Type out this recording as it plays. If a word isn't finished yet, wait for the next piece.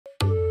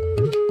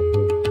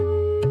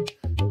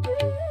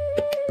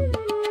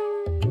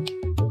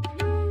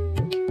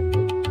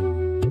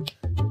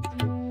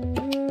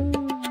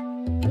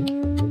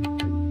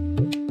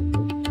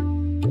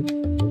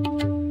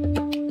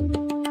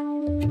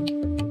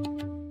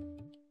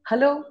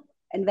Hello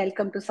and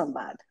welcome to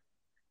Samvaad.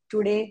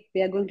 Today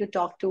we are going to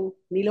talk to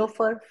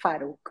Niilofur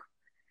Farrukh.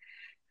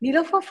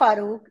 Niilofur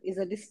Farrukh is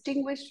a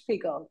distinguished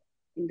figure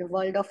in the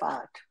world of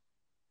art,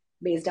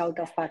 based out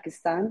of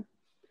Pakistan.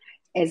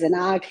 As an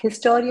art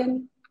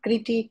historian,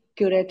 critic,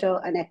 curator,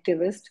 and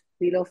activist,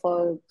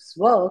 Niilofur's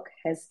work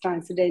has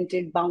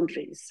transcended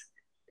boundaries,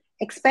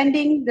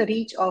 expanding the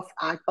reach of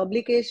art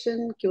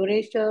publication,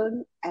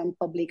 curation, and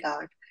public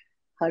art.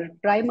 Her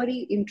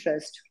primary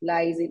interest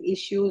lies in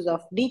issues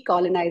of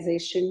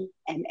decolonization,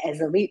 and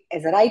as a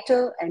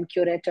writer and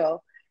curator,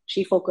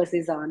 she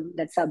focuses on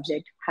that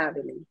subject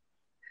heavily.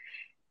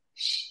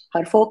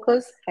 Her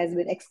focus has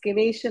been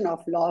excavation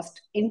of lost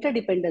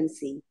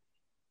interdependency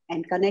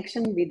and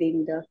connection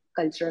within the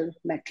cultural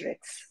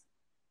matrix.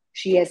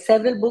 She has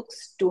several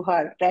books to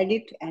her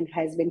credit and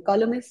has been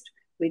columnist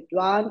with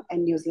One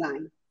and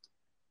Newsline.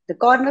 The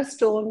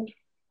cornerstone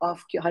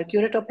of her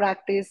curator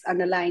practice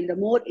underlying the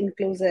more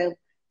inclusive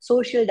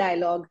social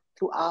dialogue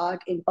through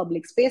art in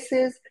public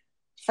spaces,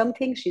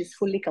 something she's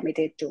fully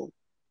committed to.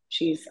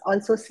 She's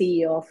also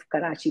CEO of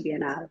Karachi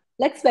Biennale.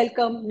 Let's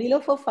welcome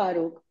Niilofur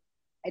Farrukh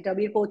at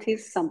Abir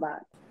Pothi's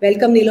Samvaad.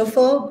 Welcome,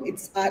 Niilofur.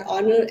 It's our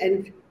honor,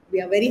 and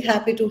we are very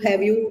happy to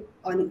have you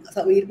on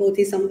Abir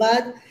Pothi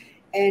Samvaad,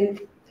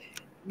 and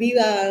we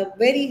are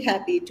very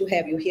happy to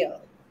have you here.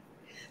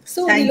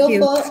 So,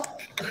 Niilofur,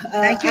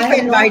 thank you for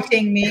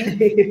inviting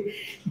me.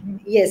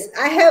 Yes,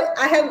 I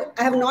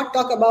have not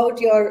talked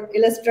about your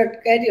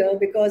illustrated career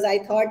because I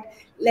thought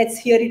let's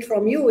hear it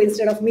from you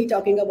instead of me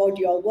talking about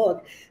your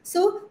work.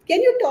 So,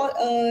 can you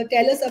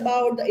tell us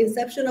about the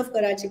inception of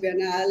Karachi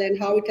Biennale and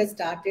how it has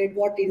started?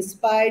 What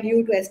inspired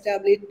you to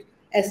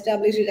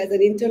establish it as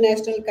an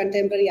international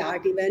contemporary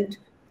art event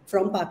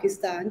from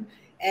Pakistan?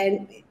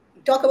 And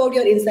talk about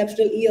your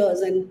inceptional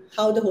years and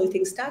how the whole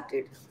thing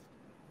started.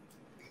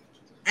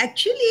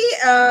 Actually,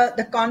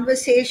 the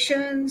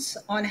conversations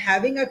on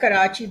having a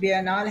Karachi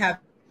Biennale have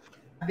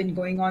been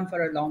going on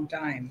for a long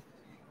time,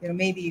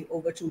 maybe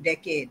over 2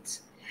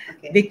 decades.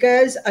 Okay.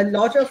 Because a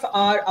lot of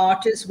our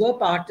artists were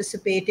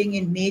participating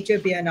in major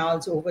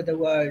biennales over the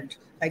world,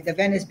 like the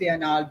Venice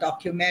Biennale,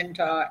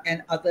 Documenta,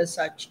 and other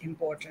such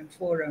important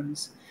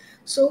forums.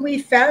 So we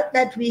felt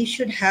that we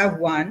should have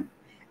one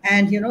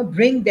and,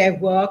 bring their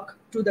work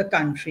to the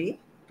country,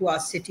 to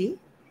our city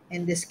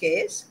in this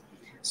case.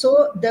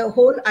 So the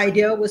whole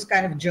idea was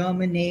kind of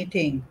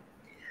germinating.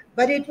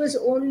 But it was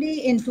only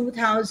in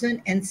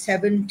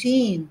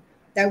 2017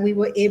 that we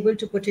were able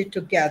to put it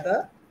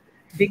together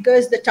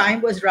because the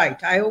time was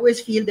right. I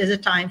always feel there's a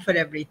time for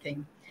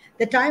everything.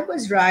 The time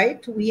was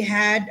right. We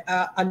had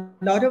a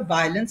lot of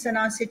violence in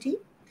our city.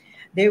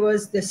 There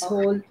was this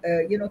whole,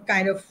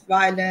 kind of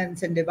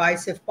violence and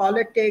divisive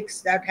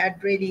politics that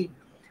had really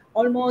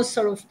almost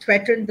sort of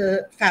threatened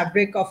the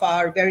fabric of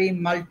our very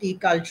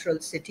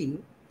multicultural city.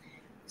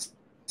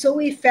 So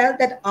we felt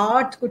that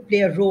art could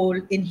play a role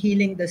in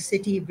healing the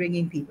city,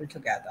 bringing people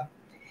together.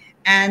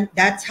 And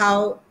that's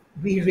how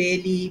we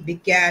really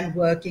began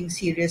working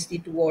seriously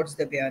towards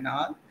the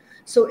Biennale.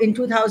 So in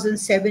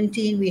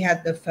 2017, we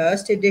had the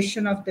first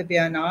edition of the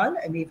Biennale,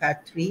 and we've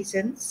had 3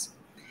 since.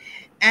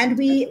 And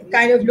we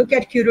kind of look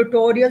at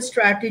curatorial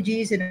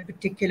strategies in a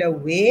particular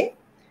way.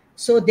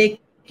 So they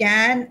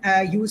can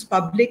use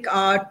public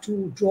art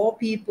to draw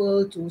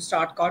people, to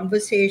start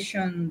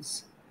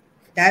conversations.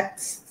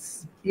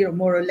 That's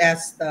more or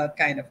less the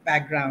kind of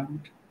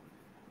background.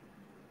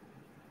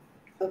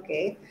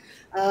 Okay,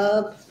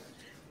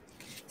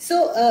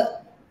 so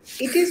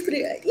it is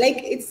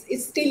like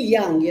it's still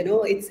young,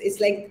 It's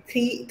like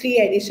three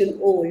edition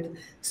old.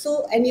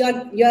 So and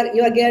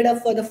you're geared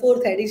up for the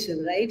 4th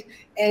edition, right?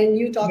 And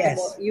you talk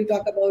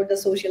about the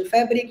social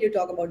fabric, you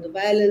talk about the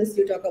violence,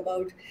 you talk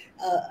about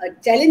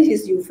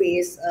challenges you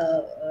face.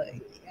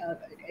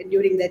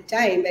 During that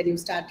time when you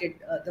started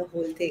the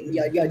whole thing,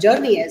 your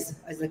journey as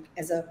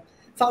a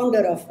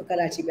founder of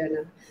Karachi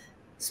Biennale.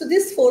 So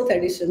this 4th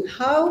edition,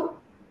 how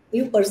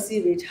you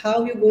perceive it,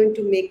 how you're going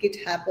to make it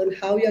happen,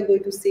 how you're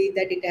going to see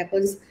that it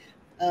happens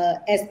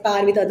as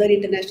par with other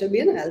international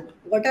biennale.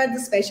 What are the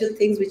special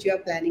things which you are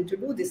planning to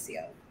do this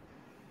year?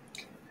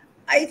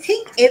 I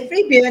think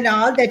every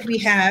biennale that we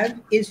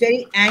have is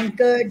very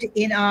anchored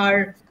in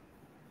our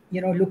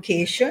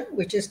location,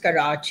 which is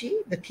Karachi.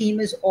 The theme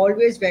is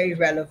always very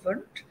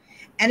relevant,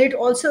 and it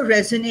also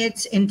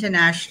resonates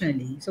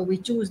internationally. So we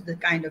choose the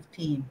kind of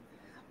theme.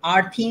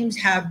 Our themes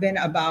have been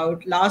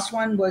about, last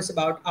one was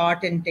about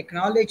art and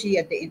technology,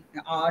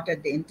 art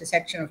at the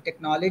intersection of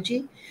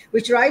technology,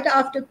 which right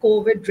after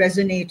COVID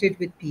resonated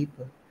with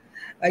people.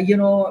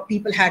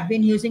 People had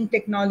been using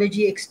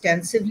technology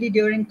extensively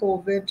during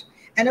COVID.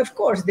 And of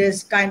course,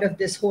 there's kind of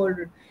this whole,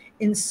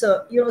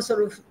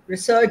 sort of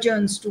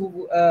resurgence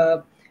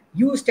to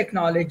use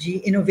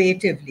technology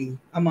innovatively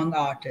among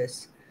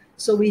artists.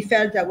 So we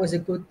felt that was a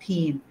good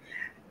theme.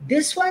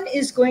 This one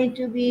is going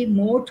to be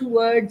more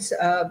towards,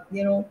 the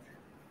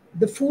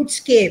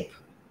foodscape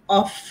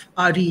of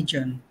our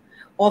region,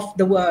 of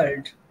the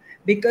world.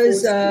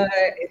 Because,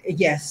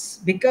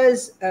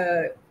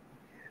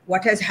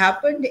 What has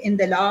happened in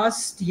the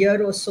last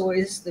year or so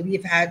is that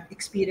we've had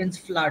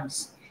experienced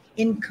floods,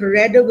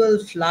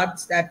 incredible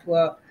floods that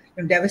were,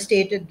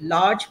 devastated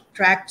large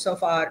tracts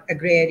of our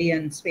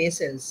agrarian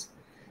spaces.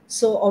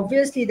 So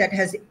obviously that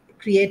has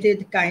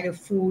created kind of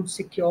food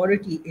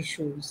security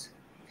issues.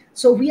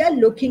 So we are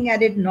looking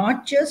at it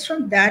not just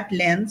from that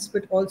lens,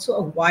 but also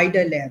a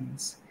wider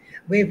lens,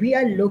 where we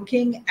are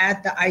looking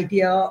at the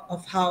idea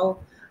of how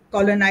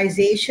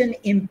colonization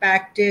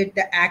impacted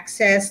the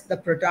access, the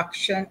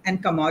production,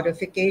 and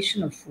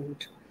commodification of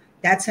food.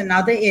 That's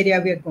another area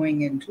we're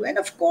going into. And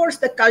of course,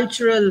 the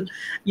cultural,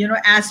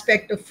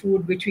 aspect of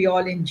food, which we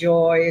all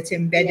enjoy, it's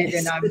embedded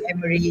in Yes. our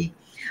memory.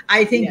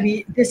 I think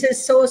Yeah. this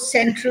is so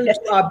central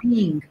to our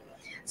being.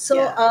 So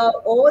Yeah.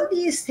 all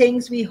these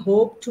things we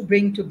hope to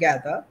bring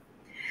together.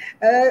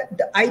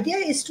 The idea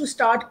is to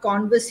start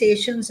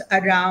conversations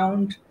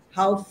around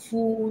how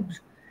food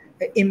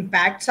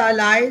impacts our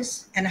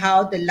lives and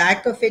how the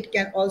lack of it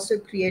can also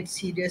create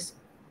serious,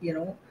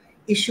 Of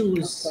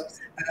issues course.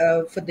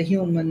 for the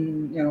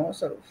human,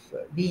 sort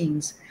of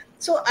beings.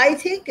 So I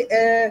think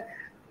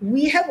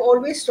we have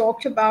always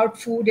talked about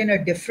food in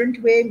a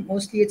different way.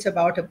 Mostly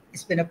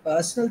it's been a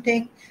personal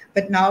thing,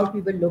 but now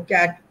we will look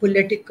at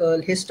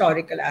political,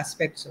 historical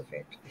aspects of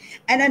it.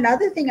 And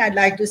another thing I'd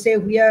like to say,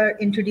 we are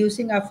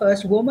introducing our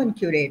first woman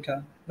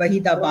curator,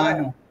 Wahida Wow.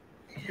 Bano,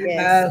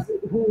 Yes.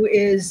 who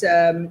is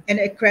an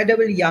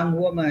incredible young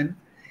woman.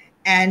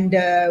 And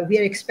we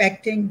are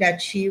expecting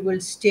that she will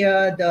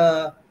steer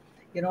the,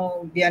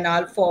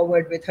 Biennale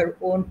forward with her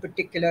own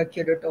particular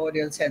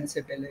curatorial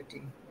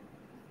sensibility.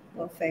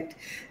 Perfect.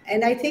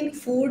 And I think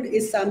food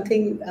is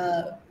something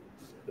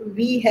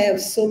we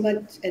have so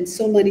much and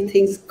so many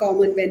things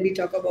common when we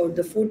talk about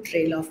the food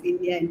trail of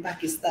India and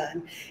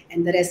Pakistan,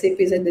 and the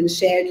recipes have been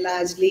shared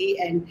largely,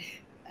 and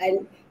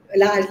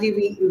largely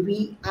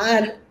we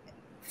are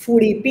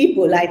foodie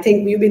people. I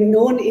think we've been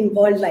known in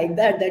world like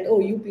that, that oh,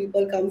 you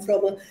people come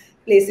from a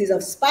places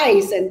of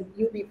spice and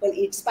you people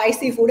eat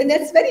spicy food, and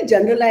that's very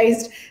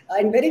generalized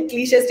and very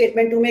cliche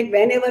statement to make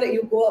whenever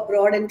you go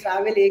abroad and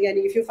traveling, and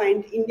if you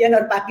find Indian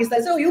or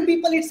Pakistan, so you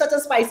people eat such a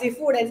spicy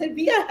food. I said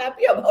we are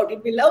happy about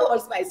it, we love our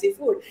spicy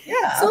food.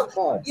 Yeah, So of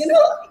course.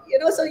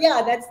 so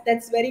yeah,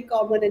 that's very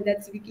common, and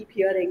that's we keep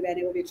hearing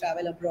whenever we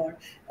travel abroad.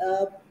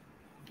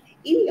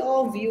 In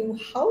your view,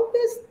 how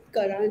does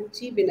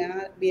Karachi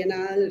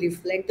Biennale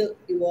reflect the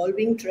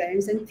evolving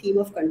trends and theme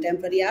of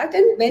contemporary art?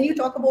 And when you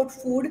talk about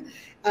food,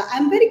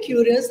 I'm very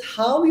curious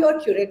how your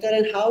curator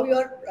and how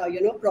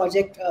your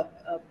project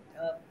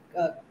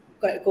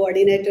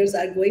coordinators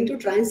are going to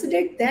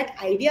translate that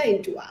idea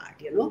into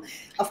art.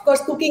 Of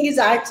course, cooking is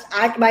art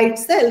by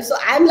itself. So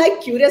I'm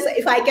like curious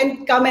if I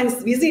can come and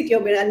visit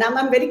your Biennale. Now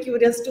I'm very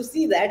curious to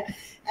see that,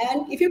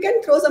 and if you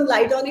can throw some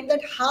light on it,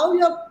 that how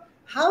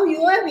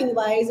you have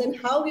invited and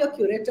how your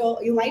curator,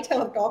 you might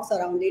have talks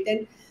around it,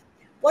 and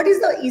what is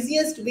the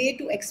easiest way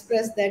to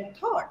express that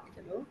thought,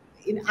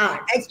 in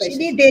art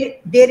Actually,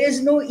 especially. there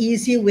is no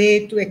easy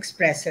way to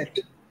express it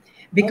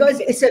because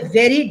Okay. it's a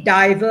very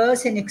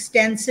diverse and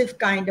extensive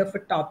kind of a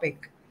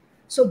topic.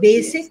 So Yes.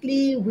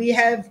 basically, we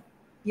have,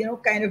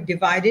 kind of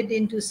divided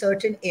into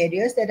certain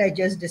areas that I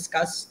just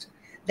discussed.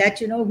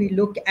 That, we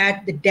look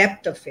at the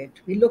depth of it,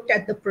 we looked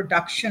at the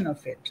production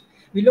of it,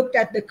 we looked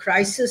at the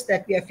crisis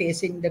that we are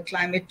facing, the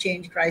climate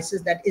change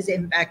crisis that is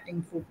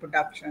impacting food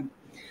production.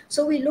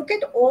 So we look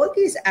at all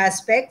these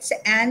aspects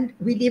and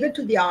we leave it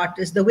to the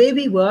artist. The way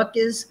we work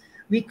is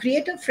we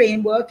create a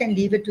framework and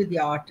leave it to the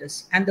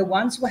artists. And the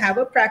ones who have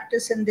a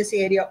practice in this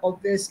area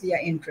obviously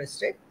are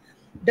interested.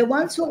 The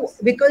ones Of who,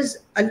 course. because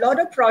a lot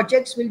of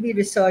projects will be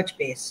research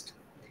based,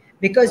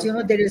 because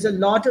Okay. there is a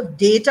lot of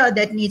data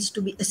that needs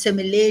to be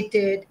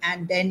assimilated,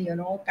 and then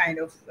kind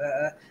of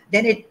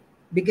then it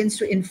begins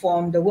to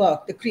inform the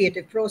work, the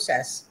creative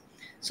process.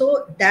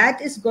 So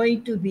that is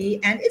going to be,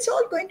 and it's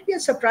all going to be a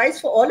surprise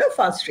for all of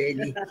us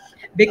really,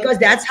 because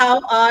Okay. that's how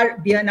our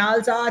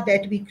biennales are,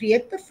 that we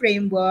create the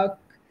framework,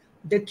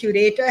 the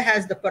curator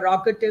has the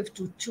prerogative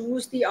to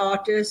choose the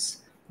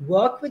artists,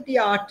 work with the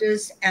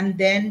artists, and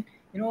then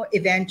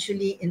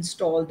eventually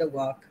install the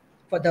work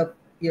for the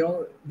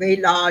very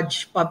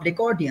large public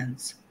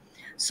audience.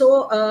 So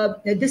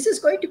this is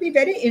going to be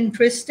very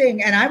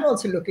interesting, and I'm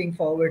also looking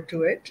forward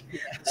to it.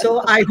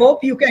 So I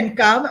hope you can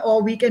come,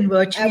 or we can I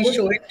virtually would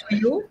show it to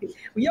you.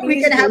 We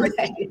please can have do a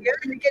that. team here,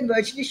 and we can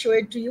virtually show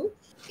it to you.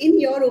 In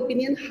your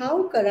opinion,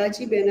 how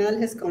Karachi Biennale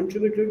has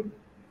contributed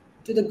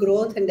to the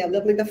growth and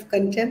development of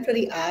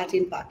contemporary art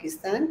in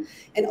Pakistan,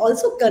 and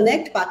also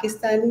connect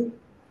Pakistan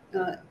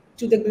uh,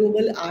 to the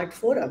global art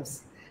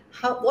forums?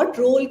 What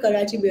role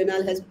Karachi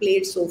Biennale has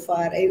played so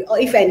far, or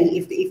if any,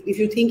 if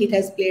you think it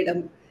has played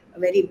a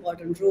very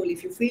important role,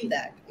 if you feel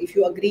that, if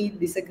you agree,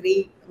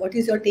 disagree, what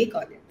is your take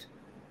on it?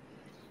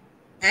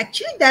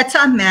 Actually, that's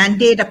our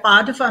mandate. A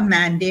part of our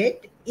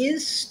mandate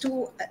is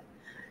to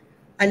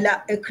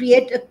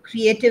create a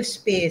creative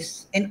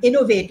space, an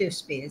innovative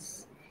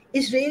space.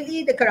 Is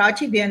really the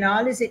Karachi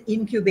Biennale is an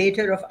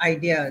incubator of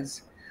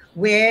ideas,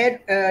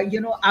 where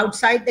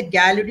outside the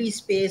gallery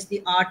space,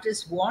 the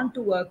artists want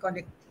to work on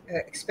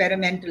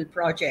experimental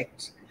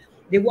projects.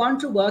 They want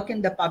to work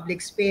in the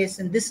public space,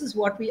 and this is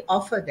what we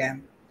offer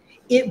them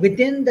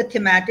within the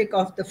thematic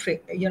of the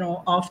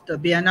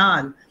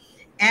Biennale.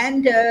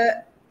 And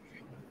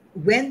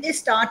when they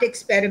start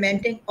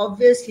experimenting,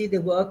 obviously they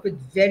work with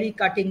very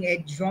cutting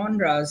edge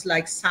genres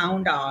like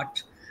sound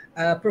art,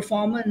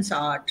 performance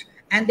art,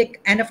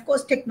 and of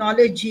course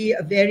technology,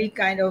 a very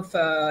kind of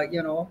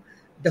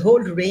the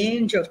whole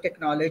range of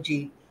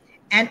technology,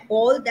 and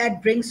all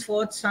that brings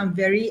forth some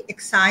very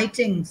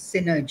exciting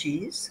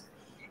synergies.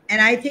 And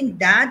I think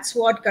that's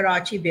what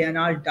Karachi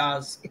Biennale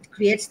does. It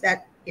creates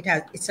that,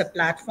 it's a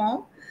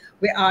platform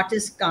where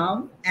artists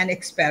come and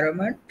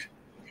experiment,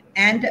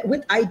 and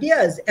with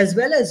ideas as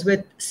well as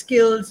with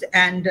skills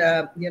and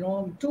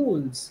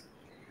tools.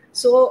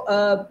 So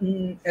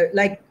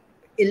like,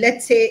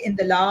 let's say in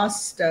the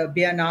last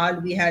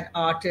Biennale, we had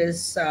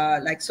artists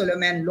like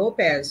Solomon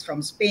Lopez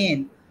from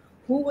Spain,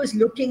 who was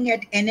looking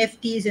at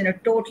NFTs in a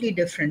totally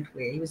different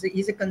way.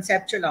 He's a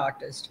conceptual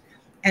artist.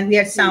 And we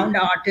had sound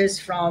artists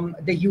from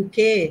the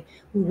UK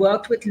who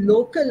worked with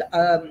local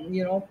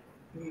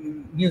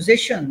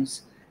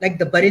musicians, like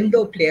the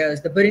barindo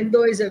players. The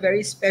barindo is a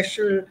very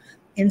special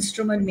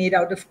instrument made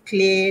out of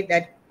clay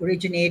that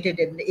originated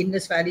in the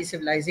Indus Valley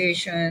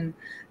civilization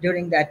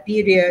during that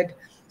period.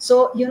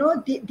 So,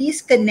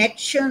 these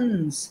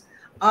connections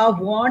are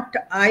what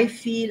I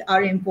feel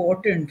are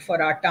important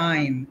for our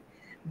time.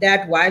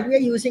 That while we are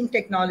using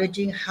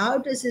technology, how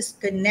does this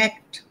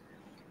connect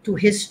to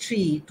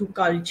history, to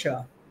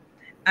culture?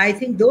 I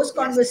think those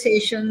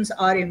conversations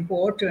are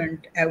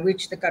important,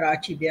 which the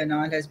Karachi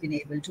Biennale has been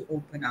able to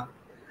open up.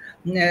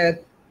 Yeah.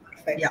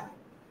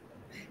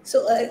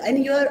 So,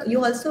 and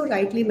you also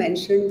rightly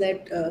mentioned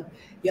that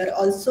you're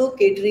also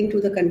catering to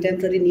the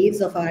contemporary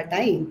needs of our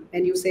time.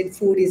 And you said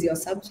food is your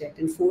subject,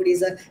 and food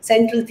is a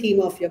central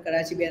theme of your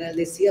Karachi Biennale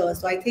this year.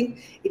 So I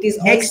think it is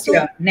next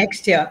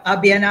year. Our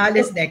Biennale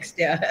is next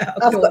year,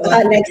 October.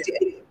 Next year.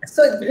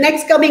 So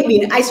next coming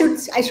Biennale,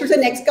 I should say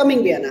next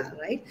coming Biennale,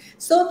 right?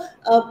 So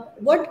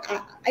what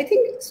I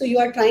think, so you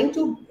are trying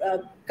to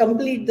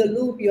complete the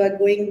loop. You are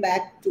going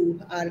back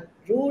to our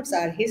roots,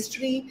 our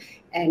history,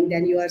 and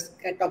then you are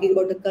talking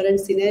about the current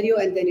scenario,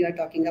 and then you are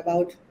talking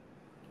about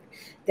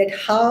that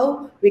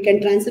how we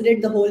can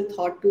translate the whole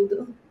thought to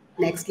the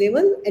next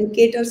level and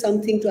cater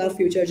something to our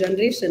future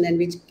generation, and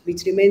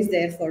which remains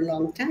there for a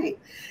long time.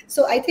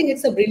 So I think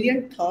it's a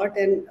brilliant thought,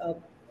 and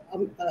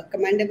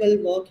commendable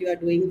work you are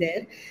doing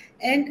there.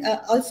 And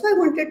also I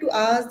wanted to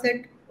ask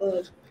that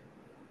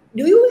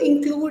do you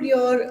include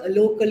your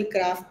local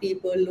craft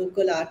people,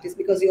 local artists?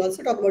 Because you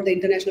also talk about the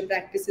international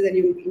practices and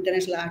you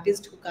international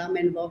artists who come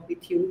and work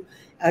with you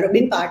or have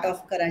been part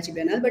of Karachi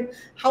Biennale. But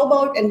how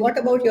about, and what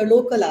about your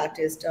local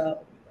artist?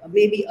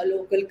 Maybe a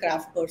local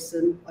craft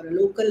person or a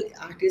local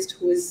artist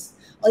who is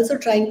also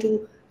trying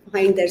to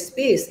find their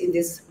space in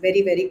this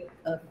very, very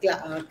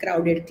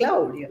crowded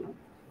cloud,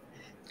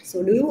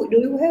 So do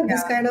you have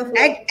this kind of...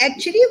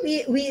 Actually,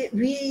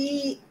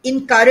 we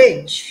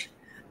encourage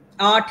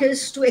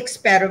artists to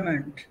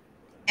experiment,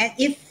 and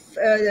if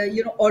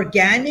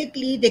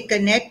organically they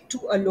connect to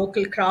a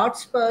local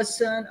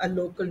craftsperson, a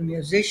local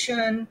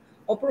musician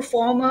or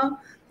performer,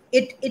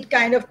 it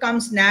kind of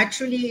comes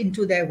naturally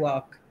into their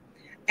work.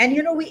 And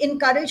we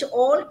encourage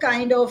all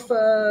kind of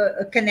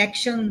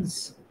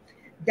connections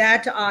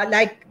that are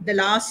like the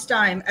last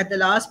time at the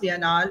last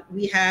Biennale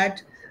we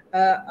had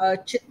a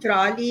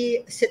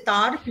Chitrali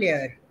sitar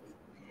player,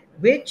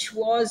 which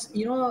was,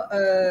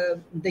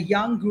 the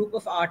young group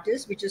of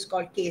artists, which is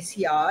called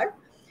KCR.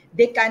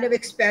 They kind of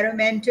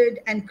experimented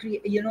and,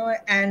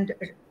 and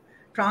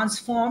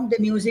transformed the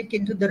music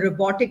into the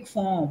robotic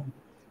form.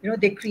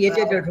 They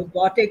created a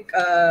robotic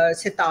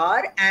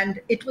sitar, and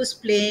it was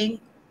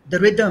playing the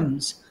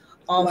rhythms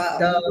of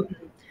the,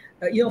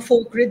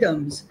 folk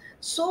rhythms.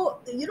 So,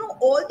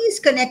 all these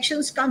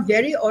connections come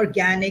very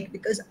organic,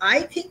 because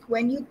I think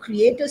when you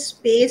create a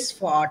space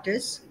for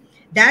artists,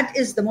 that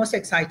is the most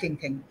exciting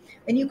thing.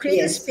 When you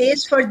create a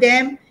space for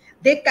them,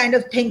 they kind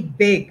of think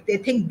big. They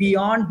think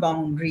beyond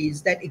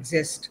boundaries that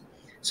exist.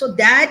 So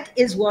that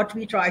is what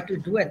we try to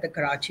do at the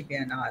Karachi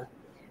Biennale.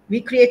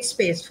 We create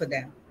space for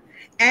them.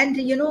 And,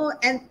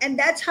 and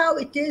that's how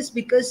it is,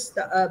 because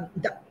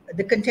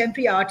the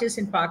contemporary artists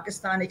in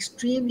Pakistan are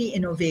extremely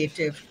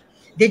innovative.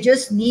 They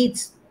just need,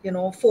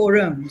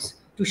 forums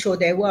to show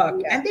their work.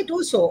 And they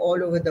do so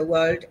all over the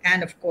world,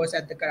 and of course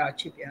at the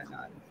Karachi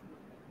Biennale.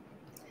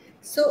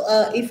 So,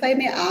 if I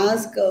may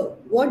ask,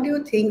 what do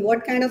you think,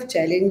 what kind of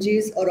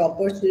challenges or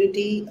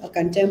opportunity a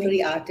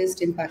contemporary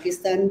artist in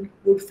Pakistan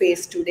would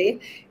face today?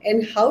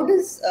 And how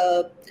does,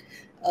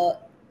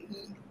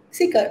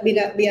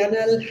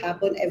 Biennale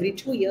happen every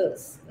 2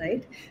 years,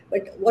 right?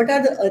 But what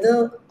are the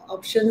other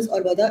options,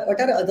 or what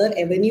are other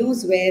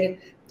avenues where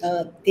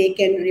they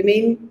can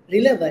remain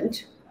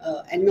relevant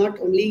and not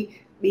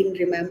only being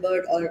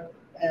remembered or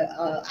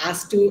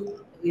asked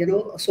to,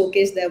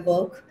 showcase their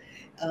work?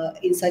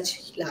 in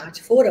such large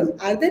forum.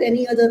 Are there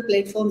any other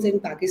platforms in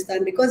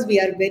Pakistan? Because we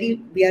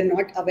are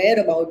not aware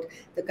about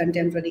the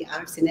contemporary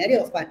art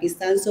scenario of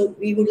Pakistan. So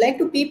we would like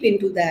to peep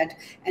into that,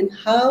 and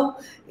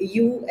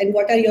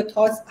what are your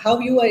thoughts, how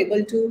you are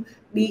able to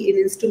be an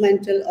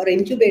instrumental or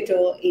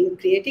incubator in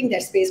creating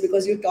that space,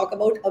 because you talk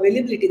about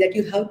availability, that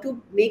you have to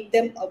make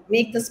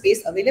the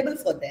space available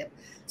for them.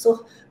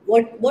 So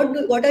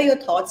what are your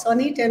thoughts on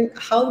it, and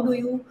how do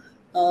you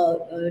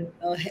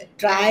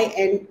try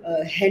and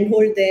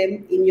handhold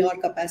them in your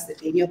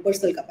capacity, in your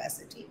personal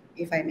capacity,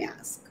 if I may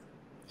ask?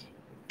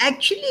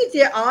 Actually,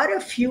 there are a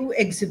few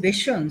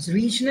exhibitions,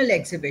 regional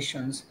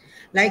exhibitions.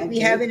 Like we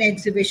have an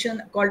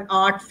exhibition called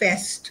Art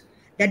Fest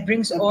that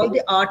brings all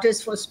the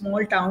artists for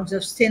small towns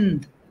of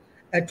Sindh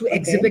to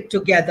exhibit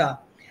together,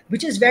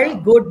 which is very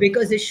good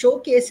because it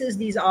showcases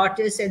these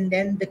artists, and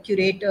then the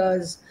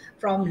curators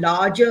from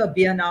larger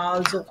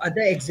biennales or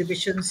other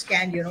exhibitions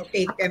can,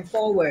 take them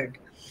forward.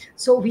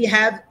 So we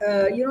have,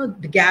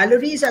 the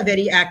galleries are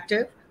very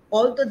active,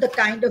 although the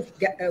kind of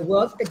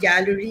work the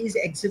galleries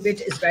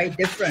exhibit is very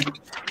different.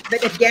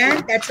 But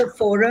again, that's a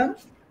forum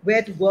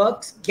where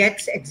works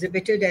gets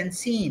exhibited and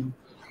seen.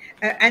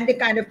 And they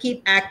kind of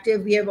keep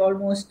active. We have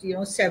almost,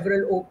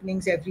 several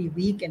openings every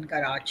week in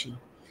Karachi.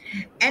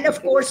 And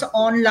of course,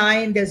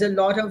 online, there's a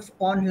lot of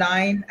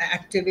online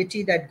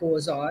activity that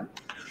goes on.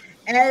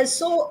 And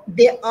so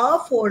there are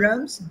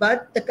forums,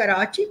 but the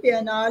Karachi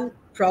Biennale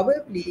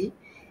probably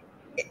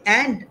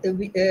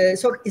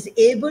sort of is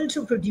able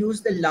to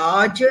produce the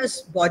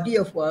largest body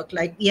of work.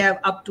 Like we have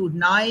up to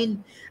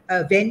 9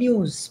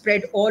 venues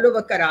spread all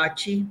over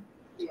Karachi,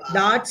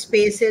 large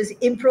spaces,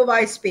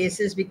 improvised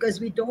spaces,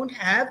 because we don't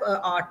have an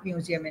art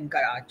museum in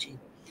Karachi.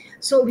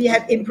 So we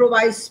have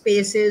improvised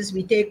spaces.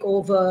 We take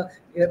over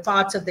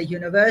parts of the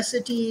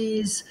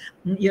universities,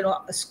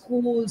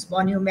 schools,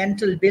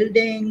 monumental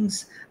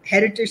buildings,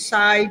 heritage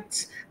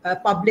sites,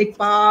 public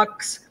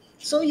parks.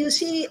 So you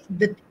see,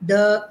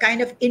 the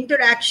kind of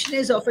interaction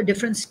is of a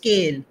different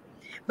scale.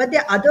 But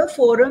there are other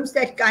forums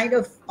that kind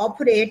of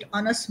operate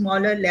on a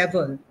smaller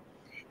level.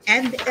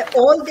 And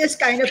all this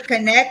kind of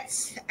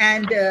connects,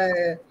 and,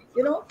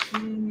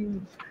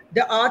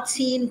 the art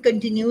scene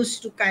continues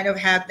to kind of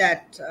have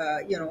that,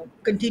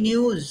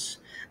 continues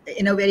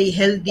in a very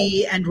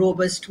healthy and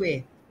robust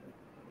way.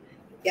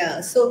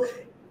 Yeah, so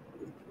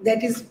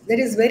that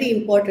is very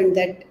important,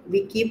 that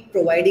we keep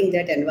providing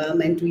that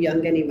environment to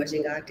young and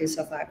emerging artists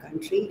of our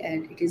country.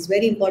 And it is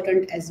very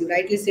important, as you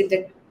rightly said,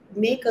 that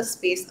make a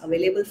space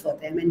available for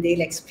them, and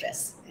they'll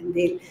express, and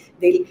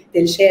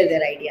they'll share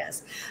their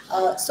ideas.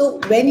 So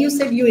when you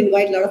said you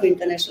invite a lot of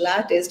international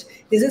artists,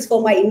 this is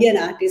for my Indian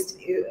artists,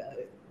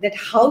 that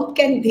how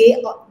can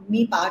they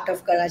be part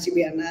of Karachi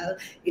Biennale?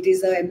 It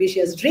is an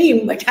ambitious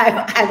dream, but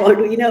I want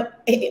to,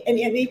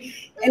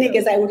 any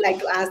case, I would like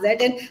to ask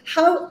that. And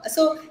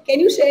so can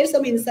you share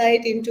some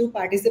insight into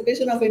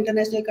participation of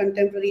international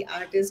contemporary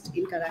artists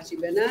in Karachi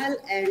Biennale,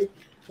 and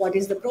what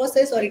is the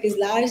process, or it is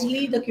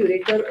largely the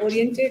curator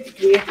oriented,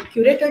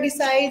 curator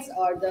decides,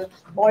 or the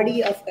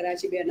body of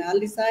Karachi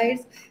Biennale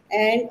decides?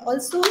 And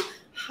also,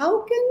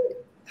 how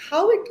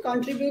it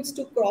contributes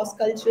to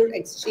cross-cultural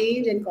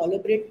exchange and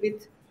collaborate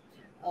with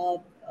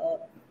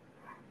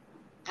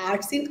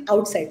art scene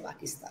outside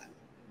Pakistan?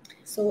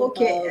 So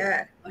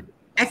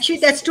actually,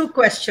 that's 2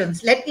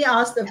 questions. Let me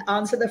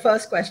answer the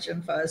first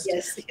question first.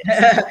 Yes.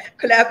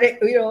 Collaborate,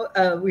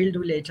 we'll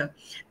do later.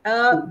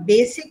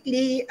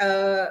 Basically,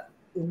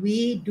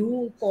 we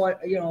do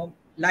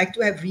like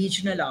to have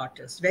regional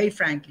artists. Very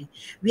frankly,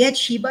 we had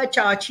Shiba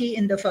Chachi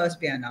in the first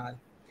Biennale,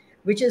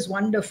 which is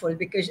wonderful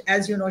because,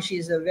 as you know,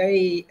 she's a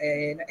very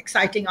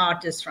exciting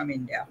artist from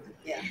India.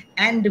 Yeah.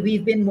 And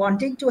we've been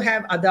wanting to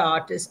have other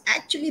artists.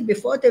 Actually,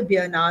 before the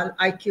Biennale,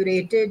 I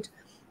curated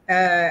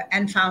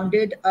and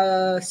founded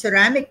a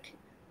ceramic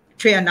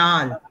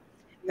triennale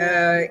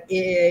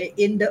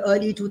in the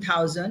early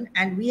 2000s.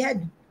 And we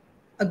had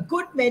a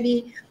good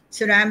many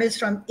ceramists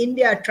from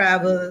India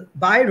travel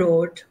by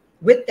road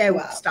with their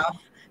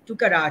stuff to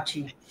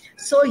Karachi.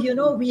 So,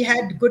 we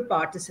had good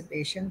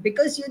participation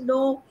because,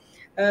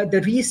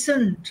 the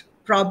recent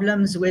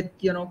problems with,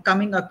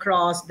 coming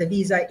across the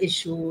visa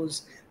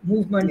issues,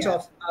 movement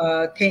of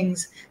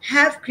things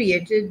have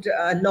created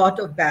a lot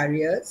of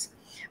barriers.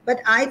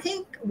 But I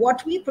think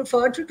what we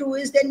prefer to do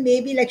is then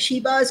maybe like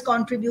Shiba's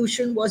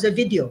contribution was a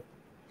video.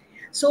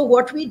 So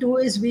what we do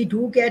is we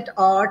do get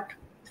art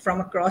from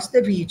across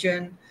the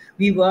region.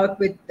 We work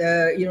with,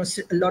 a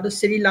lot of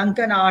Sri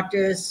Lankan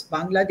artists,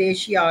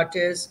 Bangladeshi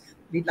artists.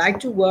 We'd like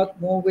to work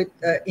more with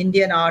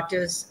Indian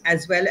artists,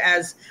 as well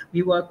as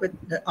we work with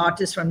the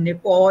artists from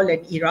Nepal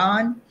and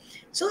Iran.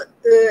 So,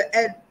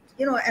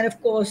 and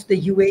of course the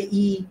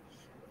UAE.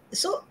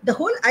 So the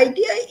whole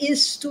idea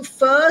is to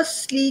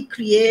firstly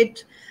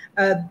create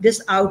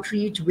this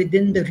outreach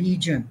within the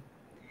region.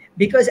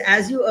 Because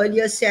as you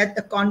earlier said,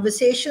 the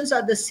conversations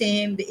are the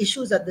same, the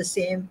issues are the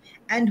same,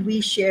 and we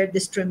share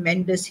this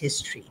tremendous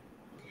history.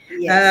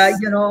 Yes.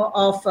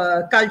 Of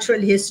cultural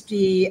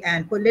history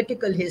and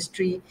political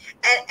history.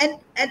 And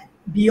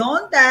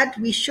beyond that,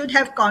 we should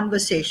have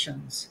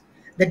conversations.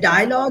 The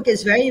dialogue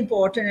is very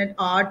important, and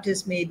art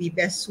is maybe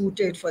best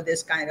suited for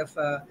this kind of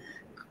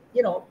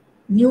you know,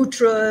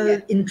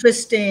 neutral,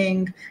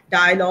 interesting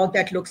dialogue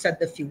that looks at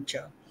the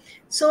future.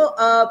 So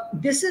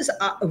this is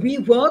we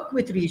work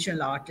with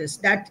regional artists.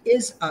 That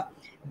is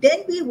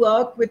then we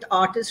work with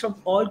artists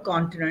from all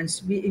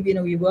continents.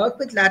 We work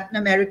with Latin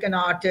American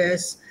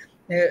artists,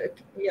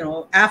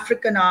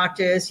 African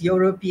artists,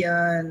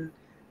 European,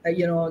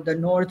 the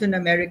Northern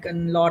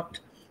American lot,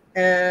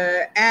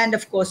 and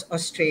of course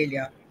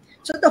Australia.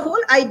 So the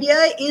whole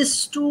idea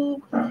is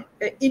to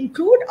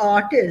include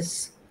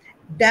artists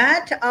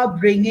that are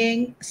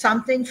bringing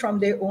something from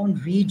their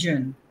own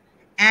region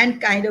and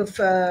kind of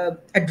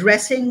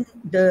addressing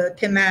the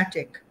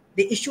thematic,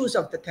 the issues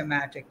of the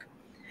thematic.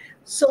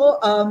 So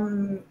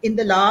in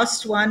the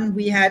last one,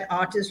 we had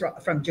artists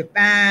from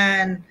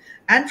Japan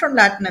and from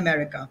Latin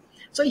America.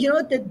 So,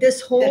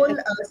 this whole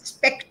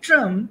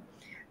spectrum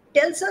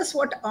tells us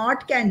what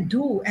art can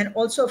do. And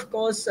also, of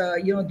course,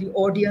 the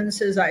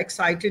audiences are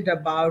excited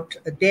about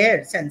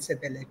their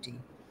sensibility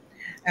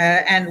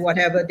and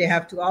whatever they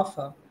have to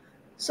offer.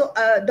 So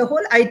the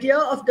whole idea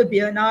of the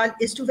Biennale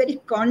is to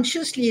very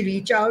consciously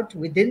reach out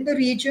within the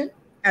region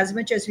as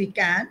much as we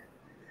can,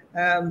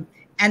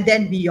 and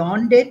then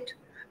beyond it,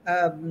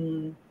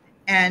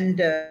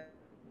 and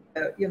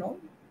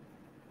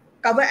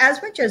cover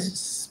as much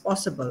as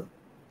possible.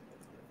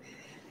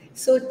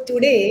 So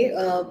today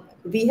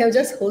we have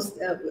just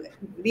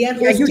we are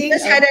Yeah, you hosting.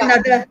 just had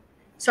another.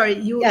 Sorry,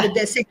 Yeah.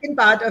 the second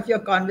part of your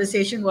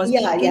conversation was.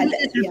 Yeah, Can you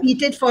just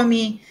repeat it for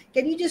me?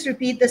 Can you just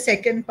repeat the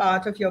second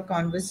part of your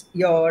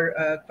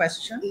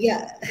question?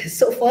 Yeah.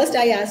 So first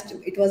I asked,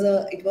 it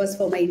was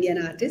for my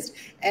Indian artist,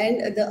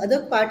 and the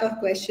other part of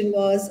question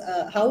was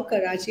how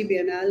Karachi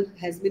Biennale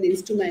has been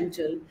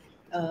instrumental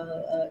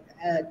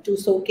to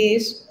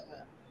showcase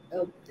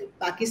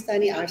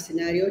Pakistani art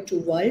scenario to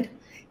world,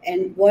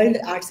 and world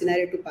art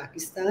scenario to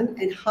Pakistan,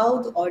 and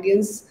how the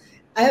audience.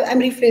 I'm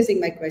rephrasing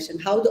my question.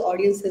 How the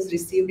audience has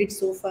received it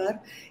so far,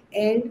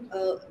 and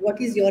what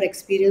is your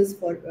experience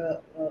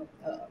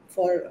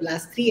for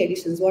last three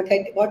editions?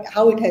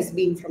 How it has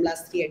been from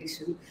last three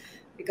editions?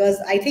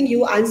 Because I think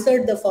you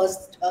answered the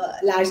first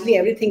largely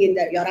everything in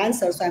your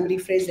answer, so I'm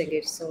rephrasing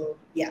it. So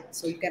yeah,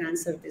 so you can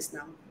answer this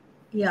now.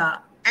 Yeah,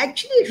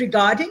 actually,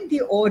 regarding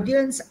the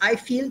audience, I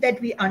feel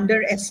that we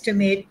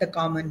underestimate the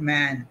common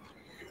man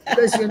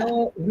because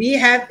we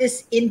have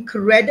this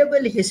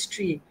incredible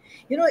history.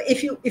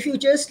 If you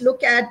just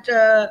look at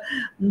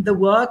the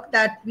work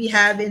that we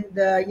have in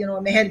the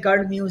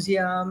Mehergarh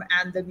Museum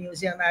and the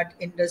museum at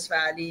Indus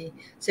Valley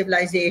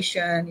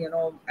Civilization,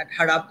 at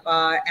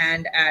Harappa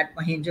and at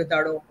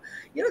Mohenjo-daro,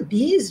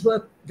 these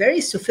were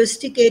very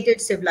sophisticated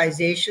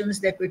civilizations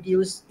that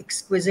produce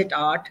exquisite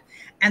art,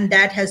 and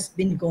that has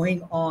been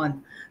going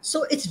on.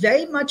 So it's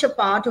very much a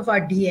part of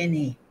our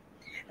DNA.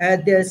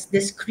 There's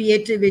this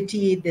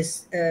creativity,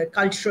 this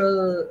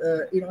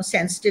cultural,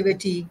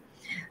 sensitivity.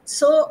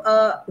 So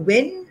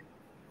when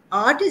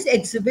art is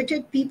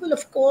exhibited, people,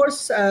 of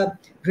course,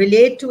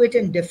 relate to it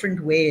in different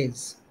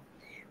ways.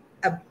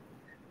 Uh,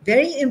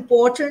 Very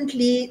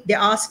importantly, they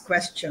ask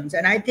questions,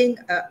 and I think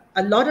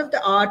a lot of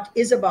the art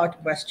is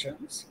about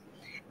questions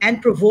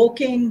and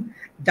provoking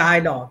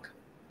dialogue.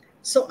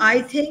 So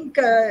I think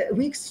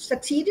we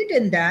succeeded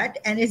in that,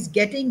 and it's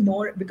getting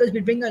more because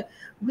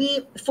we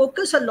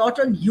focus a lot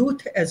on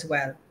youth as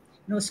well.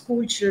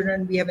 School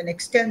children. We have an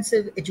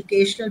extensive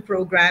educational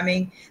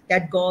programming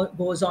that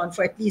goes on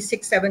for at least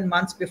 6-7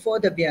 months before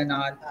the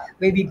Biennale,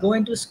 where we go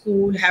into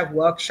school, have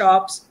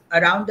workshops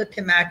around the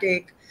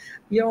thematic.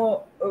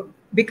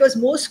 Because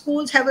most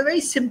schools have a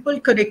very simple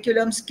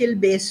curriculum,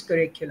 skill-based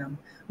curriculum.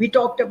 We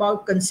talked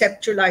about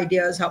conceptual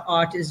ideas, how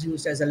art is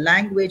used as a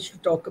language. We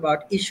talk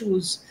about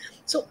issues.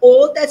 So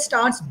all that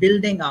starts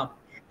building up,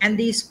 and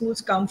these schools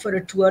come for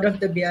a tour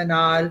of the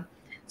Biennale.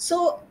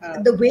 So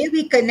the way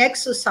we connect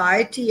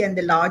society and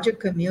the larger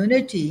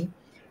community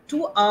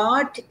to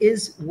art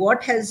is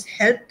what has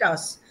helped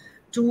us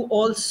to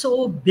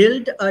also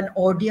build an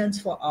audience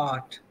for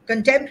art,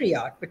 contemporary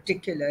art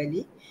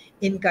particularly,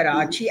 in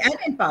Karachi and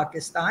in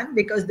Pakistan,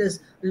 because there's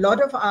a lot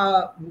of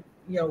our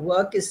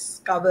work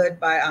is covered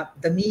by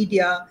the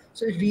media,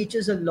 so it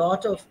reaches a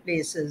lot of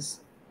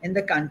places in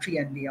the country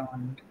and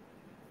beyond.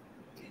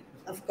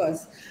 Of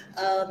course.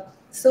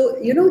 So,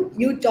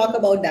 you talk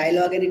about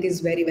dialogue, and it is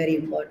very, very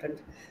important.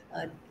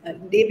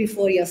 Day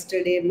before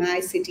yesterday, my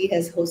city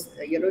has welcomed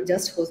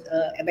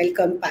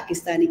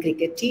Pakistani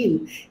cricket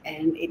team,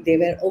 and they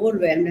were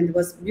overwhelmed, and there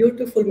was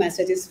beautiful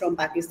messages from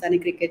Pakistani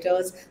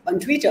cricketers on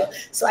Twitter.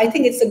 So I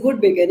think it's a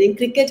good beginning.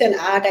 Cricket and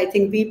art, I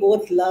think we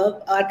both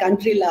love, our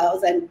country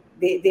loves, and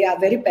they are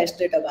very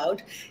passionate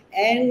about.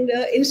 And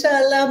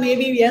inshallah,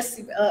 maybe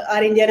yes,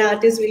 our Indian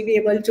artists will be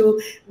able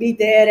to be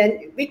there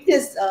and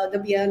witness the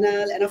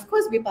Biennale, and of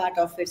course be part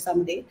of it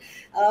someday.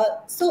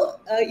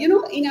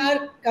 In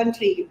our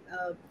country,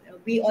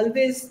 we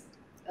always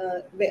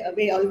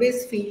we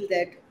always feel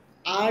that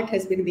art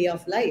has been way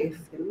of life.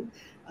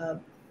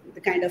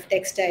 The kind of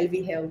textile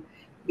we have.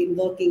 been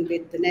working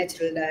with the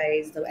natural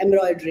dyes, the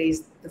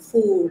embroideries, the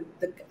food,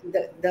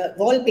 the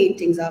wall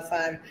paintings of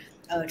our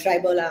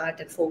tribal art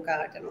and folk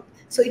art and all.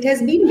 So it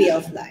has been way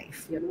of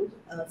life,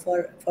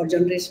 for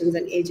generations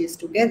and ages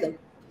together.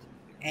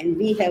 And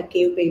we have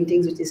cave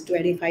paintings, which is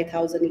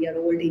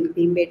 25,000-year-old in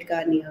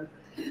Bhimbetka near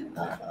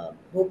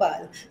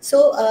Bhopal.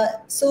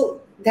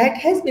 So that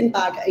has been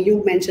part.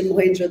 You mentioned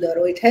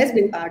Mohenjo-daro. It has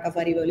been part of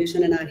our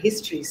evolution and our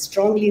history,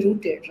 strongly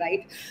rooted,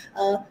 right?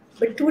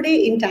 But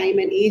today, in time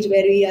and age,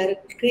 where we are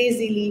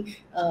crazily,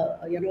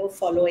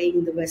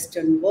 following the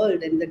Western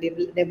world, and the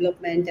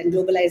development and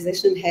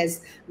globalization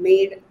has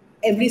made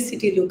every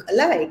city look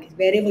alike.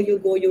 Wherever you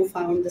go, you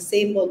found the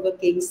same Burger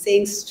King,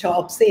 same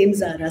shop, same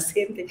Zara,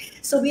 same thing.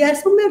 So we are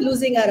somewhere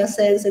losing our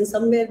essence, and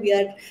somewhere we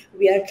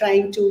are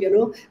trying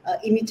to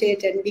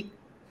imitate and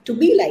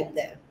be like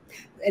them.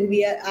 And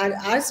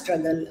our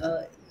struggle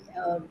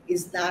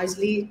is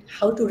largely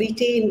how to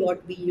retain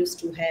what we used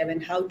to have,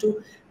 and how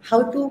to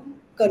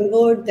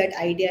convert that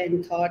idea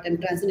and thought and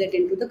translate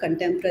it into the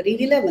contemporary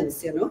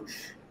relevance.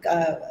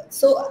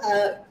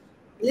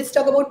 Let's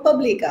talk about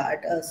public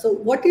art. So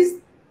what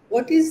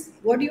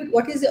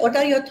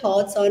are your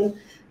thoughts on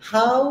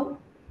how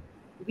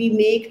we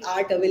make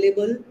art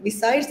available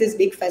besides these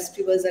big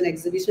festivals and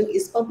exhibition?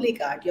 Is public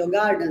art, your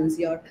gardens,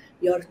 your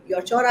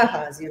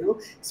chorahas,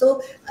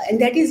 so, and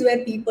that is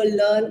where people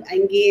learn,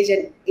 engage,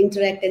 and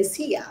interact and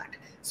see art.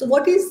 So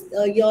what is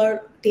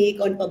your take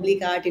on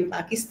public art in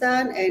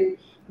Pakistan? And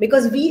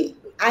because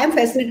I am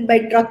fascinated by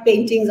truck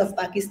paintings of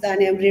Pakistan.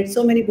 I have read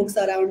so many books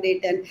around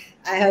it, and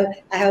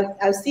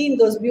I've seen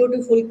those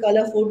beautiful,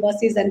 colorful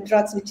buses and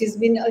trucks, which has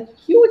been a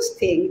huge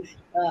thing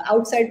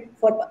outside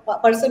for a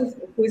person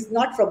who is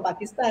not from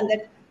Pakistan.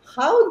 That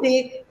how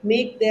they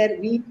make their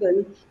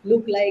vehicle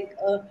look like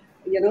a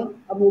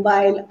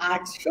mobile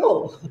art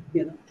show.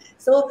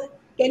 So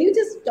can you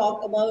just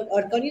talk about,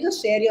 or can you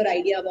just share your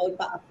idea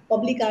about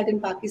public art in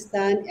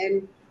Pakistan,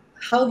 and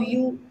how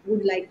you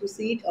would like to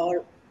see it,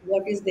 or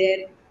what is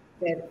there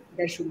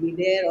should be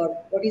there, or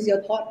what is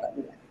your thought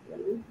on that?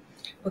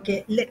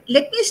 Okay,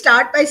 let me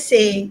start by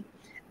saying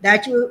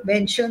that you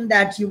mentioned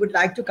that you would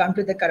like to come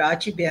to the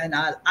Karachi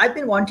Biennale. I've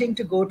been wanting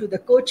to go to the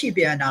Kochi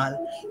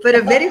Biennale for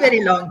a very,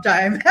 very long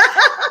time,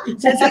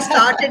 since it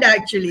started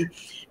actually.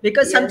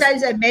 Because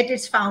sometimes I met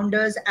its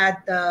founders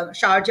at the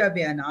Sharjah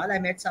Biennale. I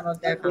met some of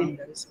their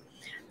founders.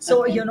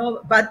 So,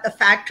 but the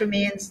fact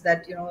remains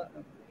that,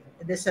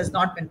 this has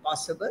not been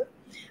possible.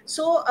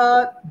 So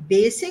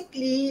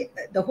basically,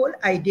 the whole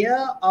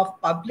idea of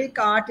public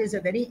art is a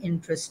very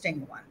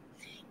interesting one.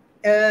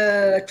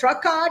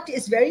 Truck art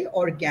is very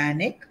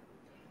organic.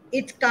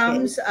 It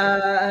comes,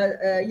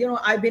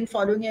 I've been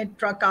following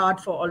truck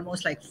art for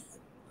almost like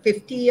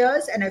 50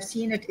 years, and I've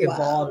seen it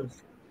evolve.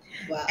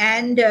 Wow.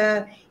 And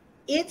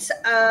it's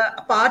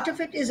a part of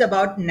it is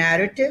about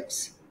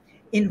narratives,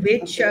 in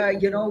which,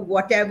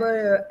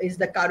 whatever is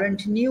the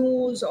current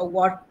news, or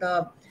what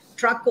the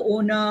truck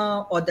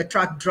owner or the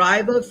truck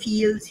driver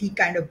feels, he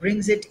kind of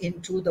brings it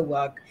into the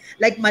work.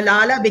 Like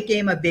Malala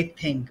became a big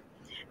thing.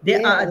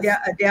 They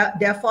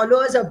are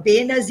followers of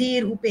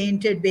Benazir, who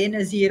painted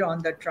Benazir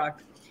on the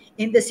truck.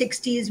 In the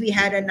 60s, we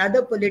had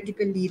another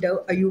political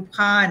leader, Ayub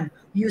Khan,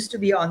 who used to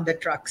be on the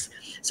trucks.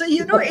 So,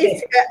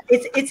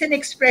 it's an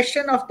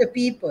expression of the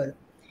people.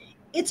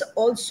 It's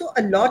also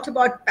a lot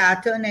about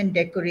pattern and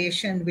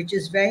decoration, which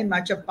is very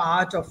much a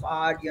part of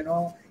our,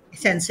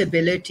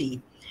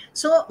 sensibility.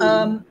 So,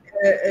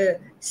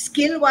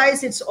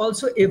 skill-wise, it's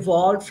also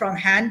evolved from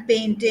hand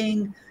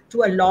painting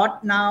to a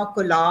lot now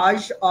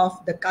collage of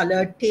the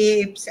colored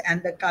tapes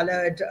and the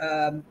colored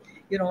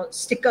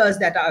stickers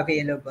that are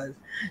available.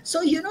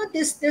 So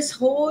this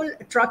whole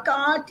truck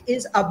art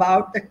is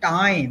about the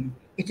time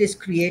it is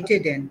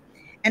created in,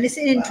 and it's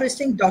an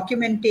interesting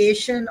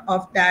documentation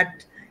of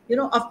that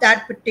of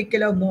that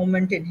particular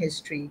moment in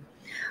history.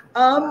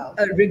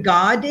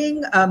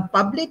 Regarding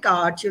public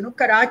art,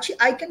 Karachi,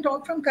 I can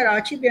talk from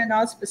Karachi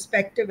Biennale's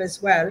perspective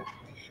as well.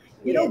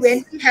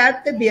 When we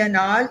have the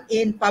Biennale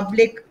in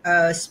public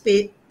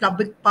space,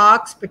 public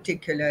parks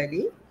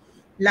particularly,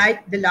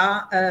 like the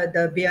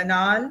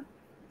Biennale,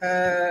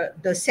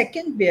 the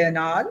second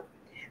Biennale,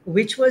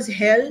 which was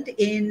held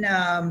in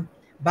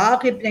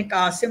Bagh Ibn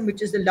Qasim,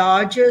 which is the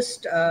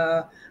largest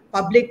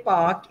public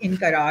park in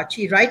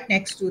Karachi, right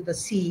next to the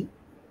sea.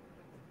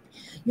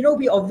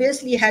 We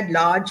obviously had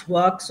large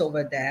works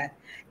over there.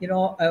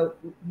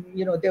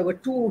 There were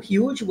two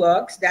huge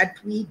works that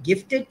we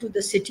gifted to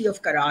the city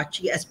of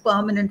Karachi as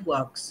permanent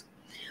works.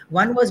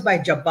 One was by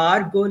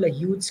Jabbar Gul, a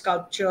huge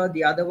sculpture.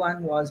 The other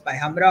one was by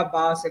Hamra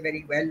Abbas, a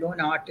very well-known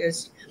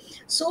artist.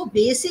 So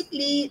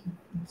basically,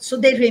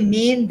 they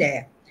remain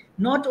there,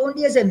 not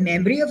only as a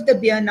memory of the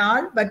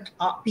Biennale, but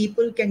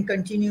people can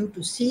continue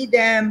to see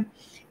them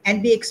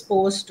and be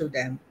exposed to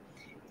them.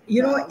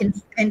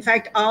 In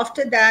fact,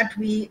 after that,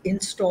 we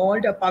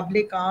installed a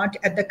public art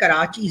at the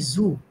Karachi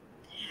Zoo.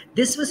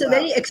 This was a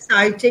very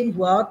exciting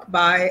work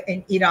by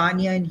an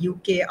Iranian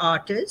UK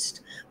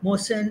artist,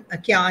 Mohsen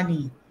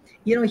Akiani.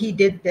 He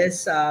did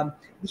this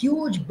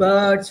huge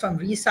birds from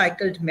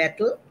recycled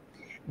metal,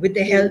 with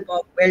the help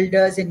of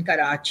welders in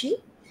Karachi.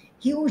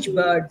 Huge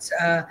birds,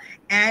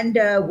 and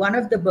one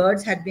of the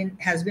birds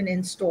has been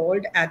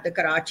installed at the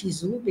Karachi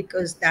Zoo,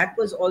 because that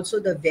was also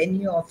the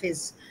venue of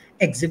his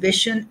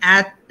exhibition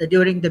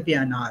during the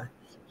Biennale.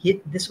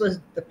 This was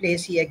the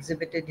place he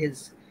exhibited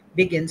his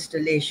big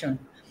installation.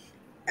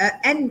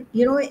 And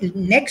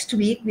next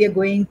week we are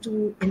going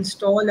to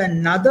install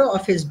another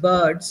of his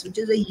birds, which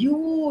is a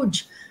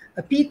huge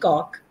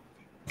peacock,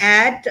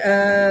 at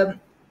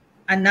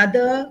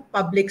another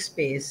public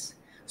space.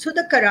 So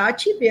the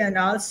Karachi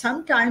Biennale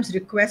sometimes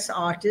requests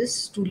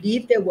artists to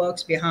leave their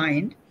works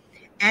behind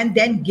and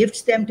then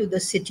gifts them to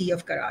the city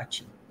of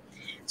Karachi.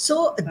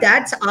 So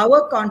that's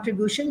our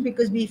contribution,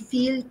 because we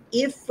feel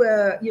if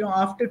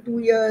after 2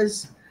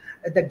 years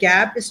the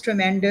gap is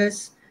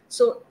tremendous.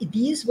 So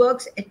these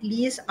works at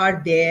least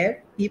are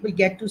there, people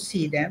get to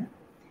see them.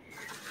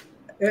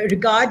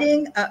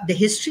 Regarding the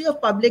history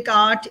of public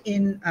art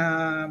in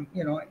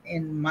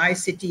my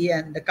city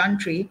and the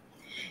country,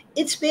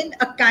 it's been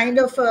a kind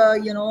of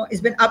it's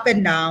been up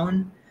and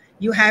down.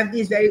 You have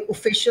these very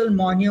official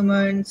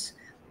monuments,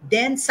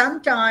 then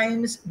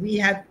sometimes we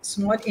have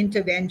small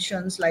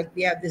interventions, like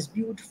we have this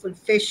beautiful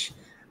fish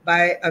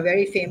by a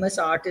very famous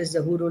artist,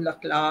 Zahurul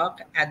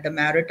Akhlaq, at the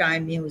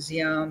Maritime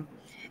Museum,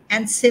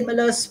 and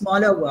similar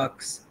smaller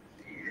works.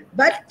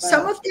 But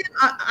some of them,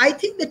 I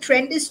think the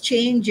trend is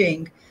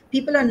changing.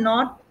 People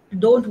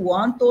don't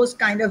want those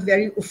kind of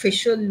very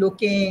official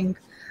looking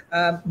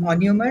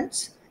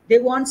monuments. They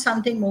want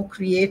something more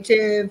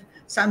creative,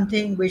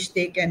 something which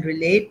they can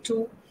relate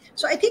to.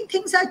 So I think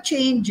things are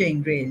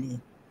changing, really.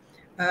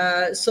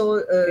 That's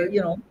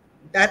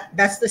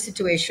the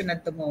situation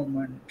at the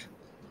moment.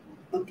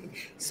 Okay.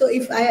 So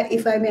if